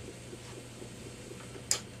Deutschland.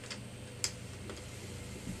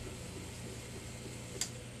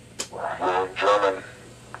 German,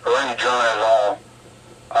 or any German at all,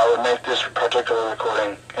 I would make this particular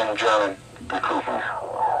recording in German.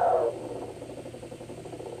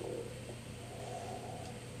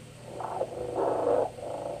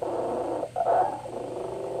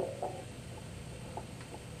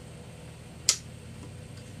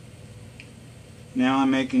 Now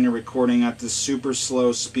I'm making a recording at the super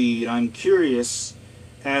slow speed. I'm curious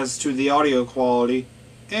as to the audio quality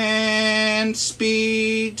and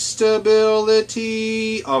speed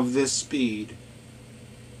stability of this speed.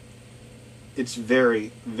 It's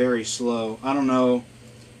very, very slow. I don't know.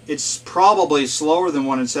 It's probably slower than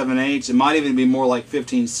 1 7/8. It might even be more like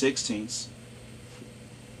 15/16.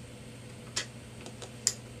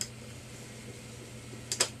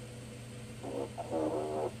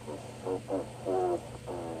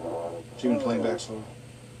 It's even playing back slow.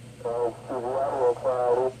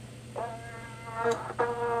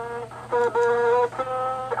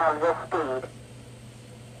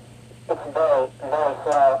 It's very, very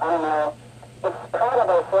slow. I don't know. It's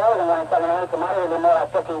probably slower than 1 7/8. It might even be more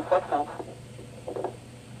like 15/16.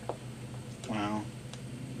 Wow.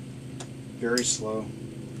 Very slow.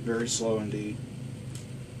 Very slow indeed.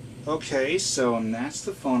 Okay, so that's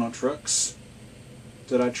the Phonotrix.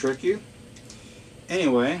 Did I trick you?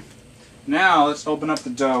 Anyway, now let's open up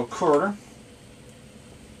the dial-quarter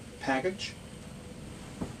package.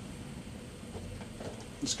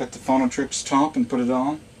 Let's get the Phonotrix top and put it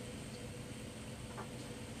on.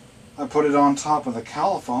 I put it on top of the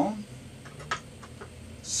Caliphone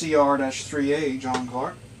CR-3A John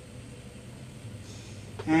Clark.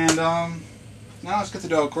 And now let's get the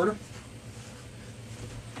dial-quarter.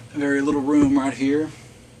 Very little room right here,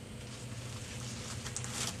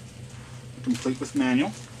 complete with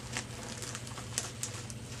manual.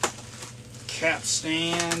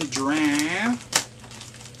 Capstan draft.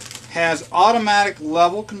 Has automatic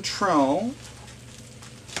level control.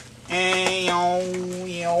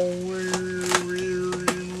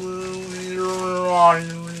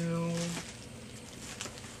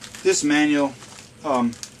 This manual,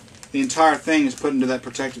 the entire thing is put into that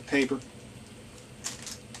protective paper.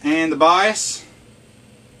 And the bias,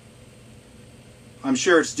 I'm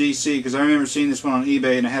sure it's DC because I remember seeing this one on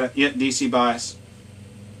eBay and it had a DC bias.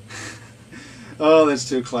 Oh, that's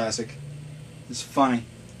too classic. It's funny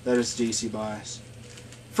that it's DC bias.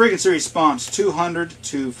 Frequency response 200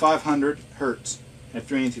 to 500 Hertz at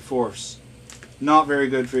 3 3/4. Not very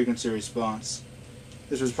good frequency response.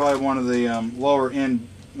 This was probably one of the lower end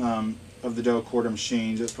of the dial-quarter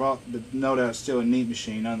machines. It's probably, but no doubt, still a neat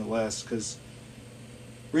machine nonetheless. Because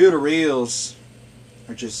reel-to-reels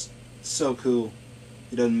are just so cool.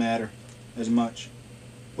 It doesn't matter as much.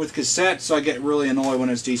 With cassettes, I get really annoyed when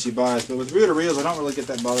it's DC bias, but with reel-to-reels, I don't really get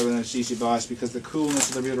that bothered when it's DC bias because the coolness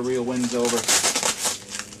of the reel-to-reel wins over.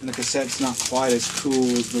 And the cassette's not quite as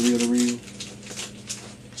cool as the reel-to-reel.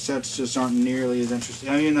 Cassettes just aren't nearly as interesting.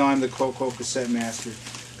 I mean, even though I'm the quote-quote cassette master,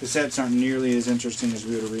 cassettes aren't nearly as interesting as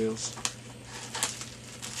reel-to-reels.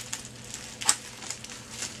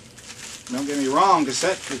 Don't get me wrong,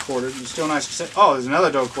 cassette recorder is still a nice cassette. Oh, there's another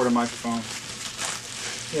dial-quarter microphone.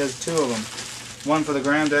 He has two of them. One for the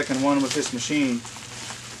Gram Deck and one with this machine.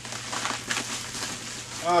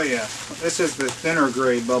 Oh yeah, this is the thinner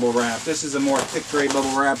grade bubble wrap. This is a more thick grade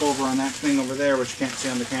bubble wrap over on that thing over there, which you can't see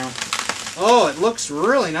on the camera. Oh, it looks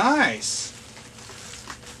really nice.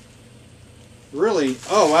 Really,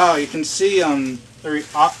 oh wow, you can see it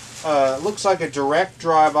looks like a direct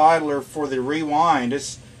drive idler for the rewind.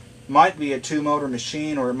 This might be a 2-motor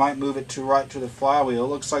machine, or it might move it right to the flywheel. It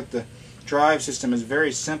looks like the drive system is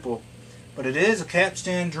very simple, but it is a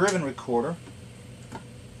capstan driven recorder.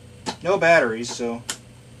 No batteries, so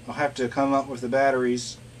I'll have to come up with the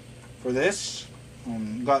batteries for this.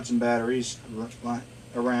 Got some batteries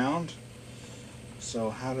around. So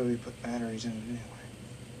how do we put batteries in it anyway?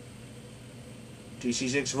 DC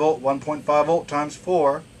 6 volt, 1.5 volt times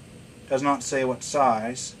 4. Does not say what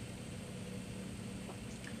size.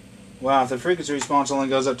 Wow, if the frequency response only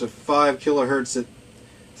goes up to 5 kilohertz at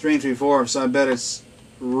 3 3/4, I bet it's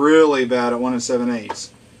really bad at 1 7/8.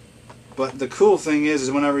 But the cool thing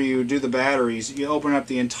is whenever you do the batteries, you open up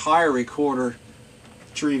the entire recorder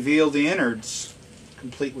to reveal the innards,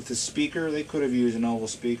 complete with the speaker. They could have used an oval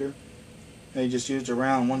speaker. They just used a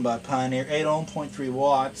round one by Pioneer, 8 ohm, 0.3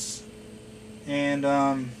 watts. And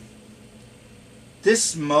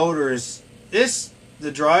this motor is,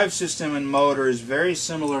 the drive system and motor is very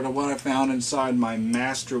similar to what I found inside my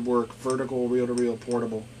Masterwork vertical reel-to-reel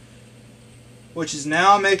portable, which is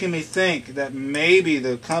now making me think that maybe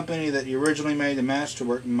the company that originally made the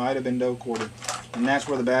Masterwork might have been dial-quarter, and that's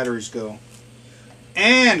where the batteries go.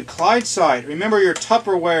 And Clydeside, remember your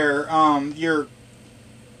Tupperware, your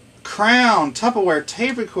Crown Tupperware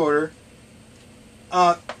tape recorder.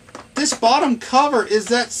 This bottom cover is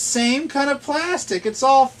that same kind of plastic. It's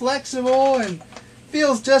all flexible and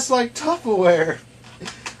feels just like Tupperware.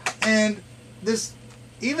 And this,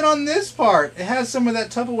 even on this part, it has some of that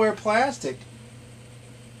Tupperware plastic.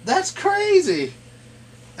 That's crazy.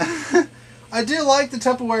 I do like the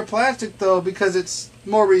Tupperware plastic though because it's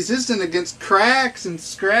more resistant against cracks and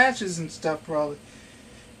scratches and stuff probably.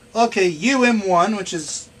 Okay, UM1, which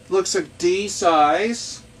looks like D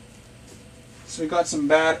size. So we got some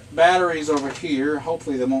batteries over here.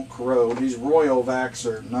 Hopefully they won't corrode. These Royal Vacs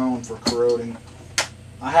are known for corroding.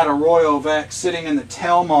 I had a Royal Vac sitting in the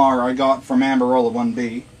Telmar I got from Amberola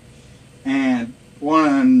 1B, and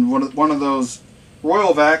one of those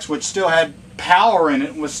Royal Vacs, which still had power in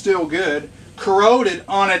it, was still good, corroded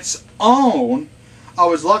on its own. I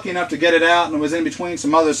was lucky enough to get it out, and it was in between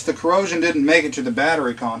some others. The corrosion didn't make it to the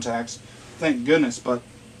battery contacts, thank goodness, but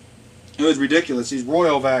it was ridiculous. These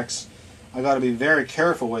Royal Vacs I got to be very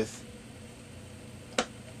careful with.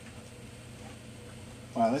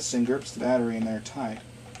 Wow, this thing grips the battery in there tight.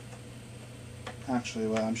 Actually,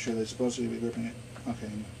 well, I'm sure they're supposed to be gripping it. Okay,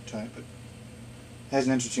 tight, but it has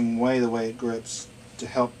an interesting way the way it grips to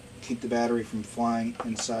help keep the battery from flying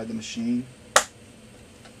inside the machine.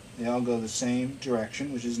 They all go the same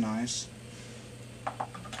direction, which is nice.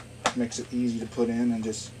 Makes it easy to put in and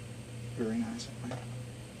just very nice.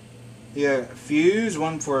 Yeah, fuse,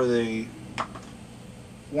 one for the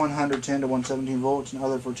 110 to 117 volts, and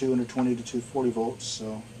other for 220 to 240 volts.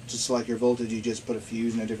 So just like your voltage, you just put a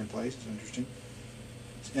fuse in a different place. It's interesting.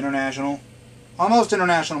 It's international, almost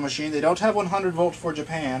international machine. They don't have 100 volts for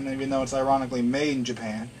Japan, even though it's ironically made in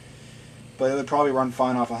Japan. But it would probably run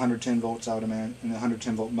fine off 110 volts, I would imagine, in the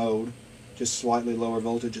 110 volt mode. Just slightly lower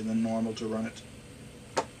voltage than normal to run it.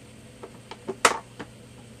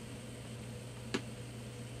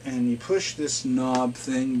 And you push this knob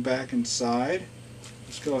thing back inside.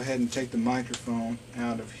 Let's go ahead and take the microphone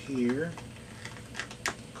out of here.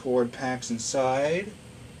 Cord packs inside.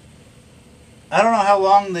 I don't know how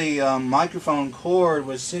long the microphone cord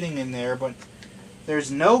was sitting in there, but there's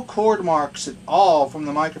no cord marks at all from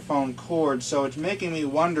the microphone cord, so it's making me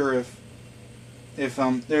wonder if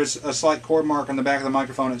there's a slight cord mark on the back of the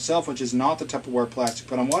microphone itself, which is not the Tupperware plastic,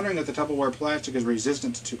 but I'm wondering if the Tupperware plastic is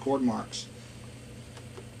resistant to cord marks.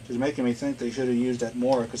 It's making me think they should have used that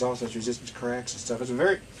more, because also it's resistant to cracks and stuff.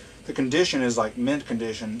 The condition is like mint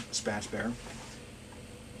condition Spatz Bear.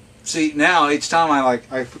 See, now each time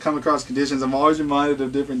I come across conditions, I'm always reminded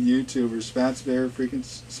of different YouTubers. Spatz Bear, freaking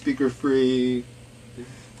speaker free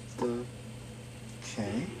stuff.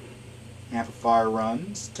 Okay. Amplifier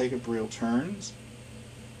runs. Take up real turns.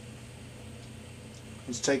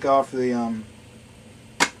 Let's take off the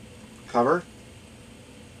cover,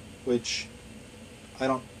 which I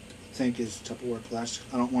don't think is Tupperware plastic.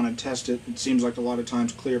 I don't want to test it. It seems like a lot of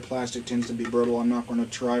times clear plastic tends to be brittle. I'm not going to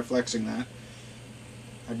try flexing that.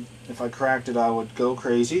 If I cracked it, I would go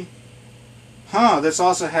crazy. This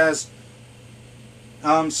also has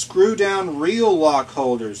screw down reel lock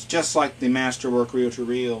holders, just like the Masterwork reel to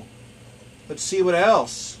reel. Let's see what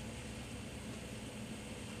else.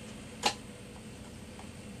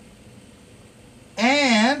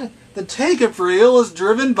 And the take-up reel is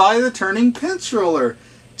driven by the turning pinch roller,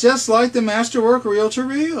 just like the Masterwork reel to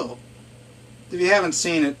reel. If you haven't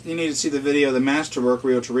seen it, you need to see the video of the Masterwork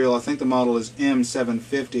reel to reel. I think the model is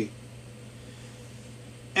M750.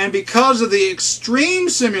 And because of the extreme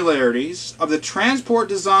similarities of the transport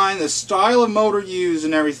design, the style of motor used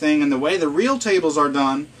and everything, and the way the reel tables are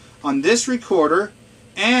done on this recorder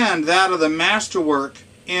and that of the Masterwork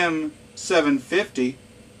M750,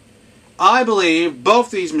 I believe both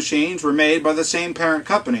these machines were made by the same parent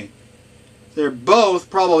company. They're both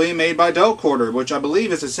probably made by Docorder, which I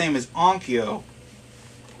believe is the same as Onkyo.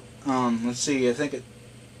 Let's see, I think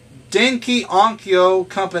Denki Onkyo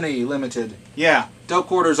Company Limited. Yeah,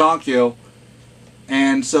 Docorder's Onkyo.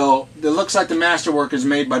 And so it looks like the Masterwork is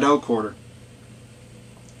made by Docorder.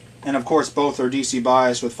 And of course both are DC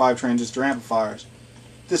biased with 5 transistor amplifiers.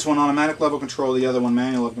 This one automatic level control, the other one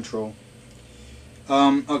manual level control.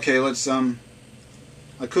 Okay, let's I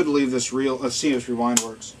could leave this reel. Let's see if rewind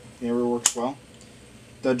works. Yeah, it works well.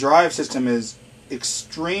 The drive system is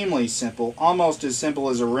extremely simple, almost as simple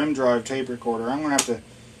as a rim drive tape recorder. I'm going to have to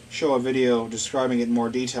show a video describing it in more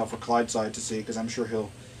detail for Clydeside to see, because I'm sure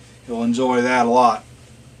he'll enjoy that a lot.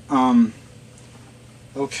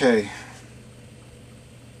 Okay.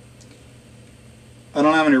 I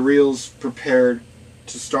don't have any reels prepared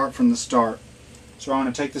to start from the start, so I'm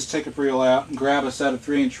going to take this take-up reel out and grab a set of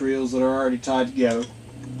 3-inch reels that are already tied together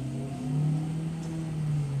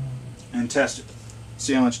and test it.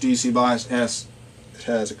 See how much DC bias it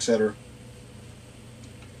has, etc.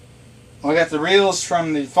 I got the reels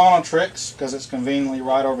from the Phonotrix because it's conveniently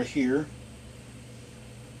right over here.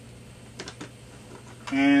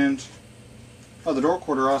 And oh, the door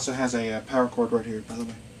quarter also has a power cord right here, by the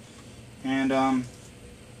way. And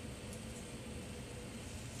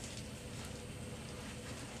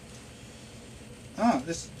Oh,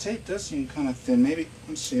 this tape does seem kind of thin. Maybe,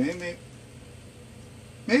 let's see,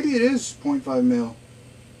 maybe it is 0.5 mil.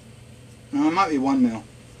 No, it might be 1 mil.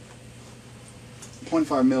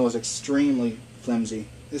 0.5 mil is extremely flimsy.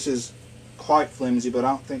 This is quite flimsy, but I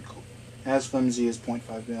don't think as flimsy as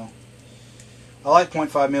 0.5 mil. I like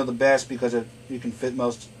 0.5 mil the best because you can fit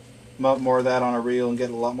more of that on a reel and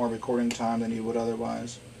get a lot more recording time than you would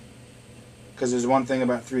otherwise. Because there's one thing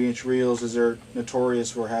about 3-inch reels is they're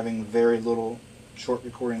notorious for having very little short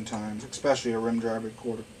recording times, especially a rim drive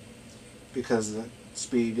recorder, because the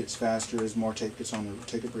speed gets faster as more tape gets on the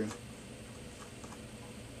tape reel.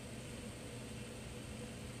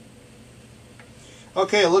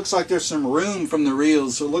 Okay, it looks like there's some room from the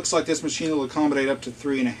reels, so it looks like this machine will accommodate up to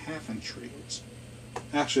 3.5-inch reels.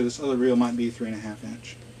 Actually, this other reel might be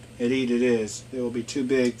 3.5-inch. Indeed it is. It will be too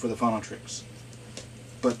big for the funnel tricks,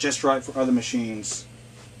 but just right for other machines.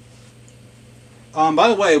 By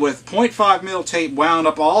the way, with 0.5 mil tape wound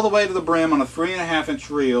up all the way to the brim on a 3.5-inch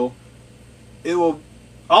reel, it will,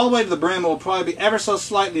 all the way to the brim, it will probably be ever so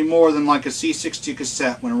slightly more than like a C60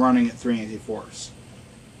 cassette when running at 3 3/4.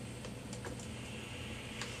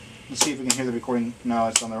 Let's see if we can hear the recording. No,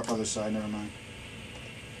 it's on the other side. Never mind.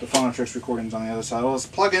 The funnel tricks recording's on the other side. Well, let's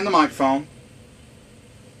plug in the microphone,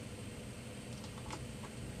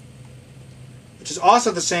 which is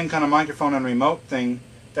also the same kind of microphone and remote thing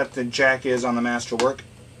that the jack is on the Masterwork.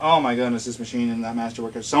 Oh my goodness, this machine and that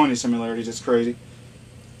Masterwork have so many similarities, it's crazy.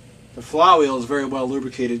 The flywheel is very well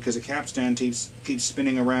lubricated because the capstan keeps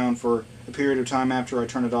spinning around for a period of time after I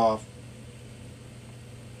turn it off.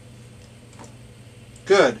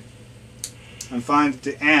 Good. I find that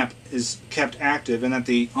the amp is kept active and that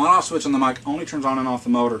the on-off switch on the mic only turns on and off the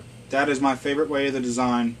motor. That is my favorite way of the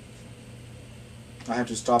design. I have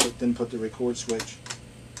to stop it, then put the record switch,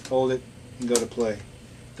 hold it, and go to play.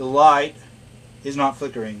 The light is not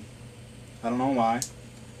flickering. I don't know why.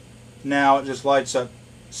 Now it just lights up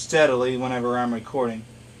steadily whenever I'm recording.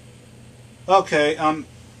 Okay,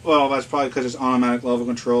 well, that's probably because it's automatic level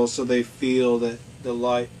control, so they feel that the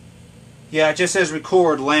light... Yeah, it just says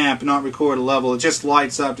record lamp, not record level. It just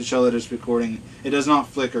lights up to show that it's recording. It does not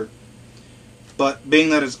flicker. But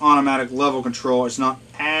being that it's automatic level control, it's not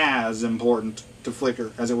as important to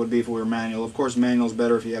flicker as it would be if we were manual. Of course, manual is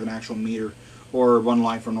better if you have an actual meter, or one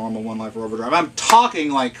light for normal, one light for overdrive. I'm talking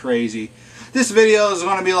like crazy. This video is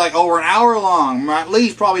going to be like over an hour long, at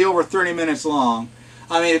least probably over 30 minutes long.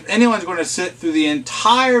 I mean, if anyone's going to sit through the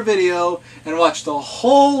entire video and watch the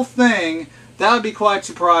whole thing, that would be quite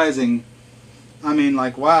surprising. I mean,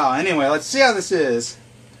 like, wow. Anyway, let's see how this is.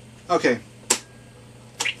 Okay.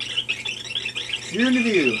 Unity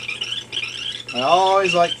view. I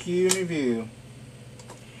always like unity view.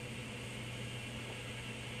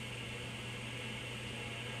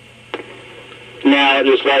 Now it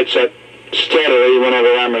just lights up steadily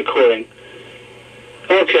whenever I'm recording.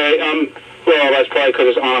 Okay, well, that's probably because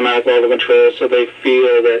it's automatic level control, so they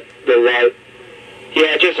feel that the light...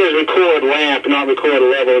 Yeah, it just says record lamp, not record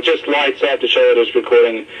level. It just lights up to show that it's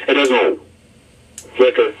recording. It doesn't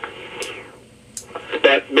flicker.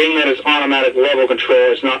 But being that it's automatic level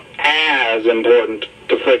control, it's not as important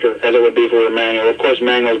to flicker as it would be for a manual. Of course,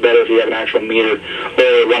 manual is better if you have an actual meter,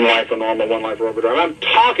 or one light for normal, one light for overdrive. I'm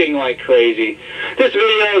talking like crazy. This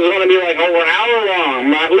video is going to be like over an hour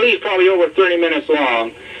long, at least probably over 30 minutes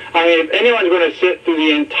long. I mean, if anyone's going to sit through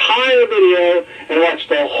the entire video and watch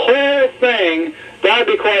the whole thing, that would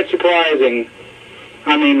be quite surprising.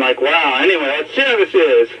 I mean, like, wow. Anyway, let's see how this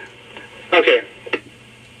is. Okay.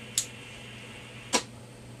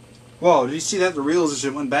 Whoa, did you see that? The reels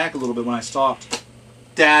just went back a little bit when I stopped.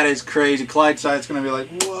 That is crazy. Clydeside's going to be like,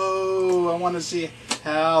 whoa, I want to see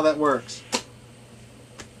how that works.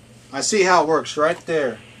 I see how it works right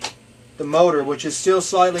there. The motor, which is still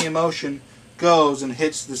slightly in motion, goes and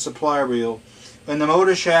hits the supply reel. And the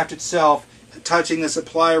motor shaft itself, touching the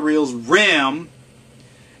supply reel's rim,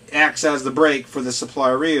 acts as the brake for the supply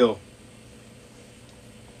reel.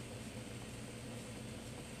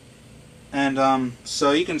 And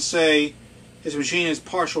so you can say this machine is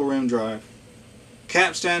partial rim drive.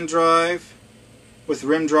 Capstan drive with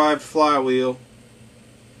rim drive flywheel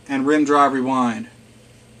and rim drive rewind.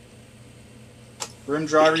 Rim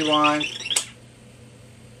drive rewind,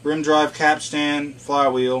 rim drive capstan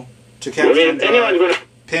flywheel to capstan drive,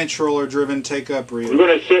 pinch roller driven take up reel. We're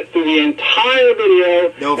going to sit through the entire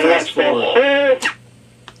video. No fast forward.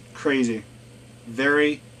 Crazy.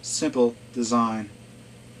 Very simple design.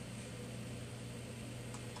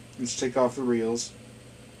 Let's take off the reels,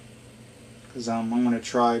 because I'm going to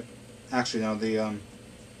try. Actually, no, the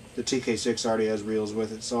TK6 already has reels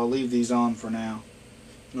with it, so I'll leave these on for now,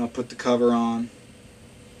 and I'll put the cover on.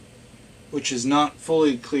 which is not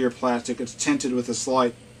fully clear plastic. It's tinted with a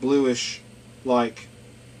slight bluish like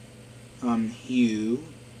hue,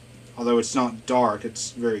 although it's not dark,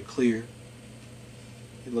 it's very clear.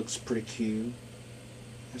 It looks pretty cute.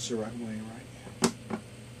 That's the right way, right?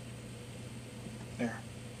 There.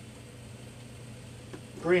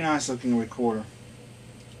 Pretty nice looking recorder.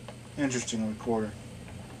 Interesting recorder.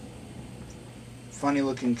 Funny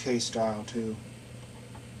looking case style too.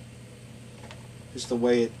 Just the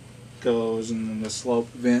way it goes and then the slope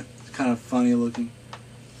vent, it's kind of funny looking.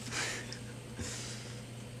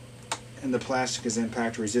 And the plastic is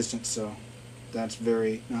impact resistant, so that's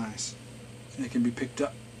very nice. And it can be picked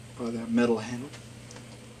up by that metal handle.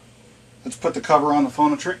 Let's put the cover on the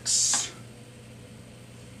Phonotrix.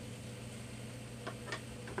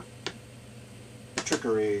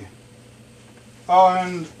 Trickery. Oh,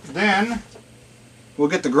 and then we'll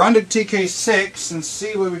get the Grundig TK6 and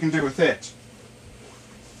see what we can do with it.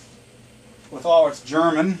 With all its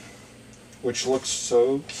German, which looks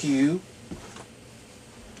so cute.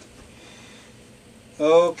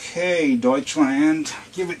 Okay, Deutschland,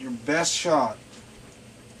 give it your best shot.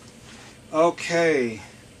 Okay,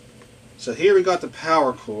 so here we got the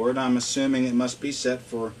power cord. I'm assuming it must be set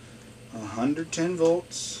for 110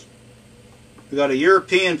 volts. We got a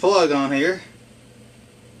European plug on here.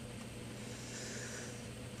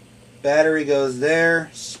 Battery goes there,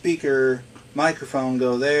 speaker, microphone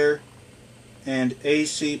go there, and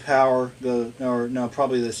AC power goes, or no,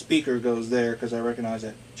 probably the speaker goes there because I recognize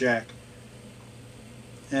that jack.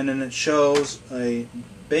 And then it shows a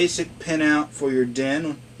basic pinout for your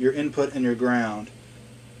DIN, your input, and your ground.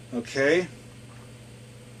 Okay.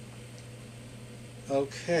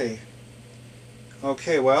 Okay.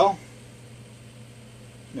 Okay, well,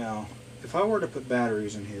 now, if I were to put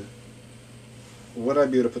batteries in here, would I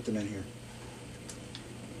be able to put them in here?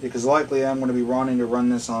 Because likely I'm going to be wanting to run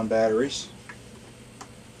this on batteries.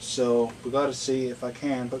 So, we've got to see if I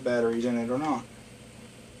can put batteries in it or not.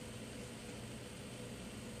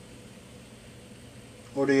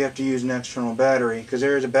 Or do you have to use an external battery? Because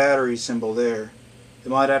there is a battery symbol there.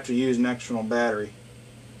 You might have to use an external battery,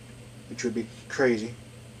 which would be crazy.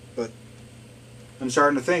 But I'm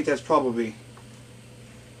starting to think that's probably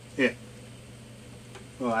it.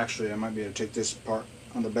 Well, actually, I might be able to take this part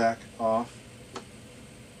on the back off.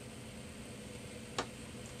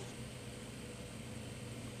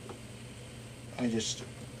 I just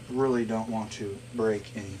really don't want to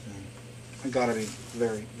break anything. I gotta be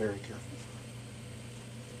very, very careful.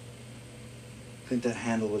 I think that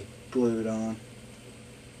handle was glued on.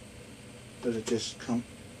 Does it just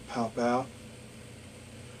pop out?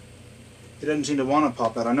 It doesn't seem to want to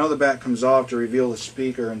pop out. I know the back comes off to reveal the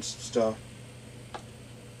speaker and stuff.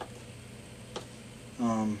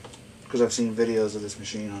 Because I've seen videos of this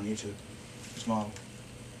machine on YouTube, this model.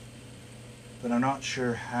 But I'm not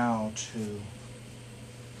sure how to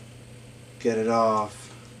get it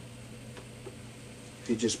off. If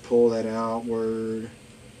you just pull that outward.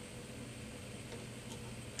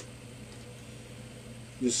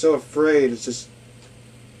 I'm just so afraid, it's just...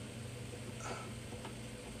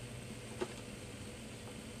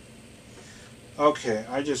 Okay,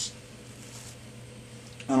 I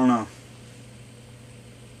don't know.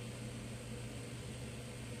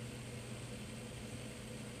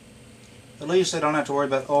 At least I don't have to worry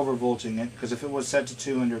about overvolting it, because if it was set to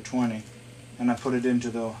 220 and I put it into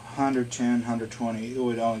the 110, 120, it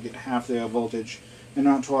would only get half the voltage and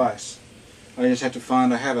not twice. I just have to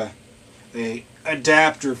find, I have a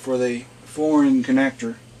adapter for the foreign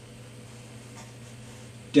connector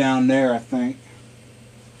down there, I think.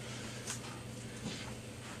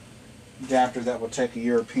 Adapter that will take a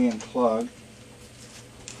European plug.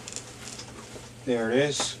 There it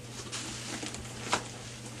is.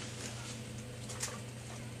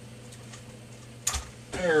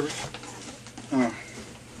 There we go. Oh,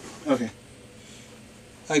 okay.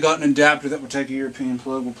 I got an adapter that will take a European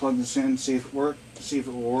plug. We'll plug this in, see if it works. See if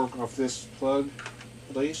it will work off this plug,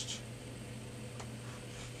 at least.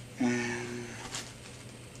 And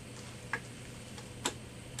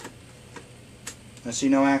I see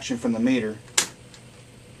no action from the meter.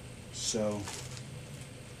 So,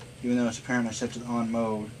 even though it's apparently set to the on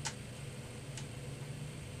mode,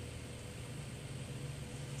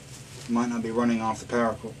 it might not be running off the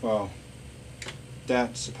power cord. Well,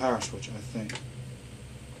 that's the power switch, I think.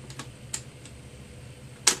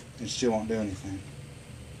 It still won't do anything.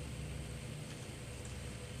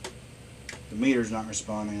 The meter's not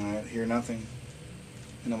responding. I hear nothing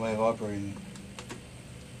in the way of operating it.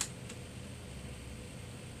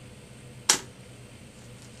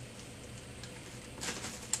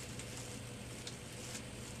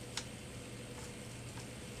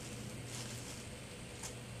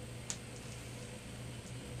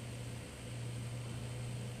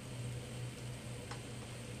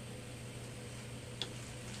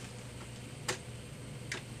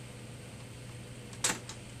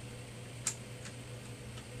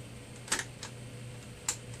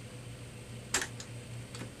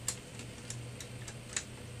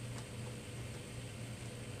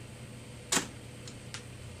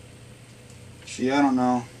 See, I don't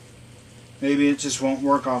know. Maybe it just won't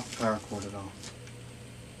work off the power cord at all.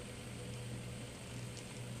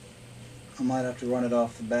 I might have to run it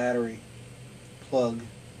off the battery plug.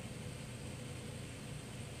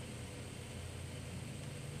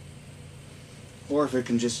 Or if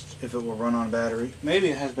it will run on battery. Maybe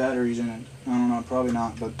it has batteries in it. I don't know, probably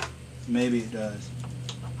not, but maybe it does.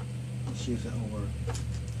 Let's see if that will work.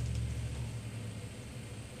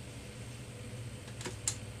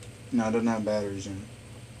 No, it doesn't have batteries in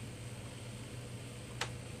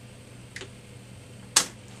it.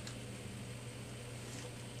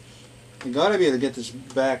 You gotta be able to get this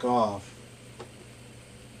back off.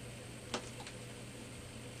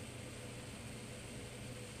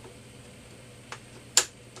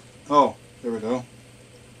 Oh, there we go.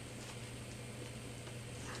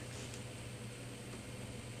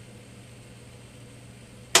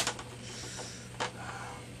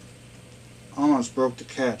 Almost broke the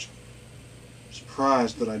catch.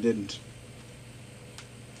 Surprised that I didn't.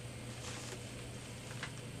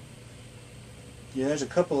 Yeah, there's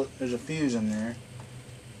a fuse in there.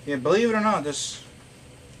 Yeah, believe it or not, this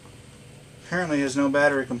apparently has no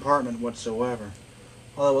battery compartment whatsoever.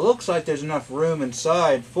 Although it looks like there's enough room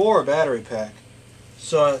inside for a battery pack.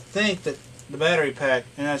 So I think that the battery pack,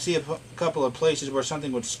 and I see a couple of places where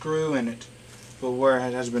something would screw in it, but where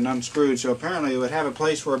it has been unscrewed. So apparently it would have a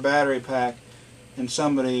place for a battery pack, and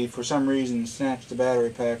somebody, for some reason, snatched the battery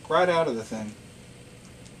pack right out of the thing.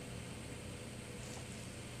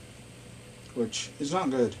 Which is not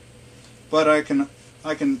good. But I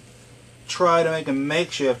can try to make a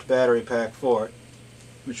makeshift battery pack for it,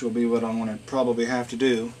 which will be what I'm going to probably have to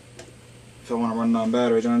do if I want to run it on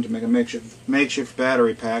batteries. I have to make a makeshift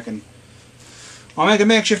battery pack, and I'll make a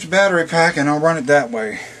makeshift battery pack and I'll run it that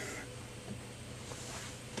way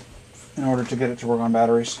in order to get it to work on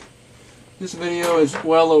batteries. This video is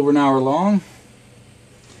well over an hour long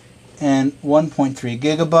and 1.3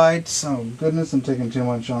 gigabytes. Oh goodness, I'm taking too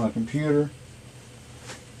much on the computer.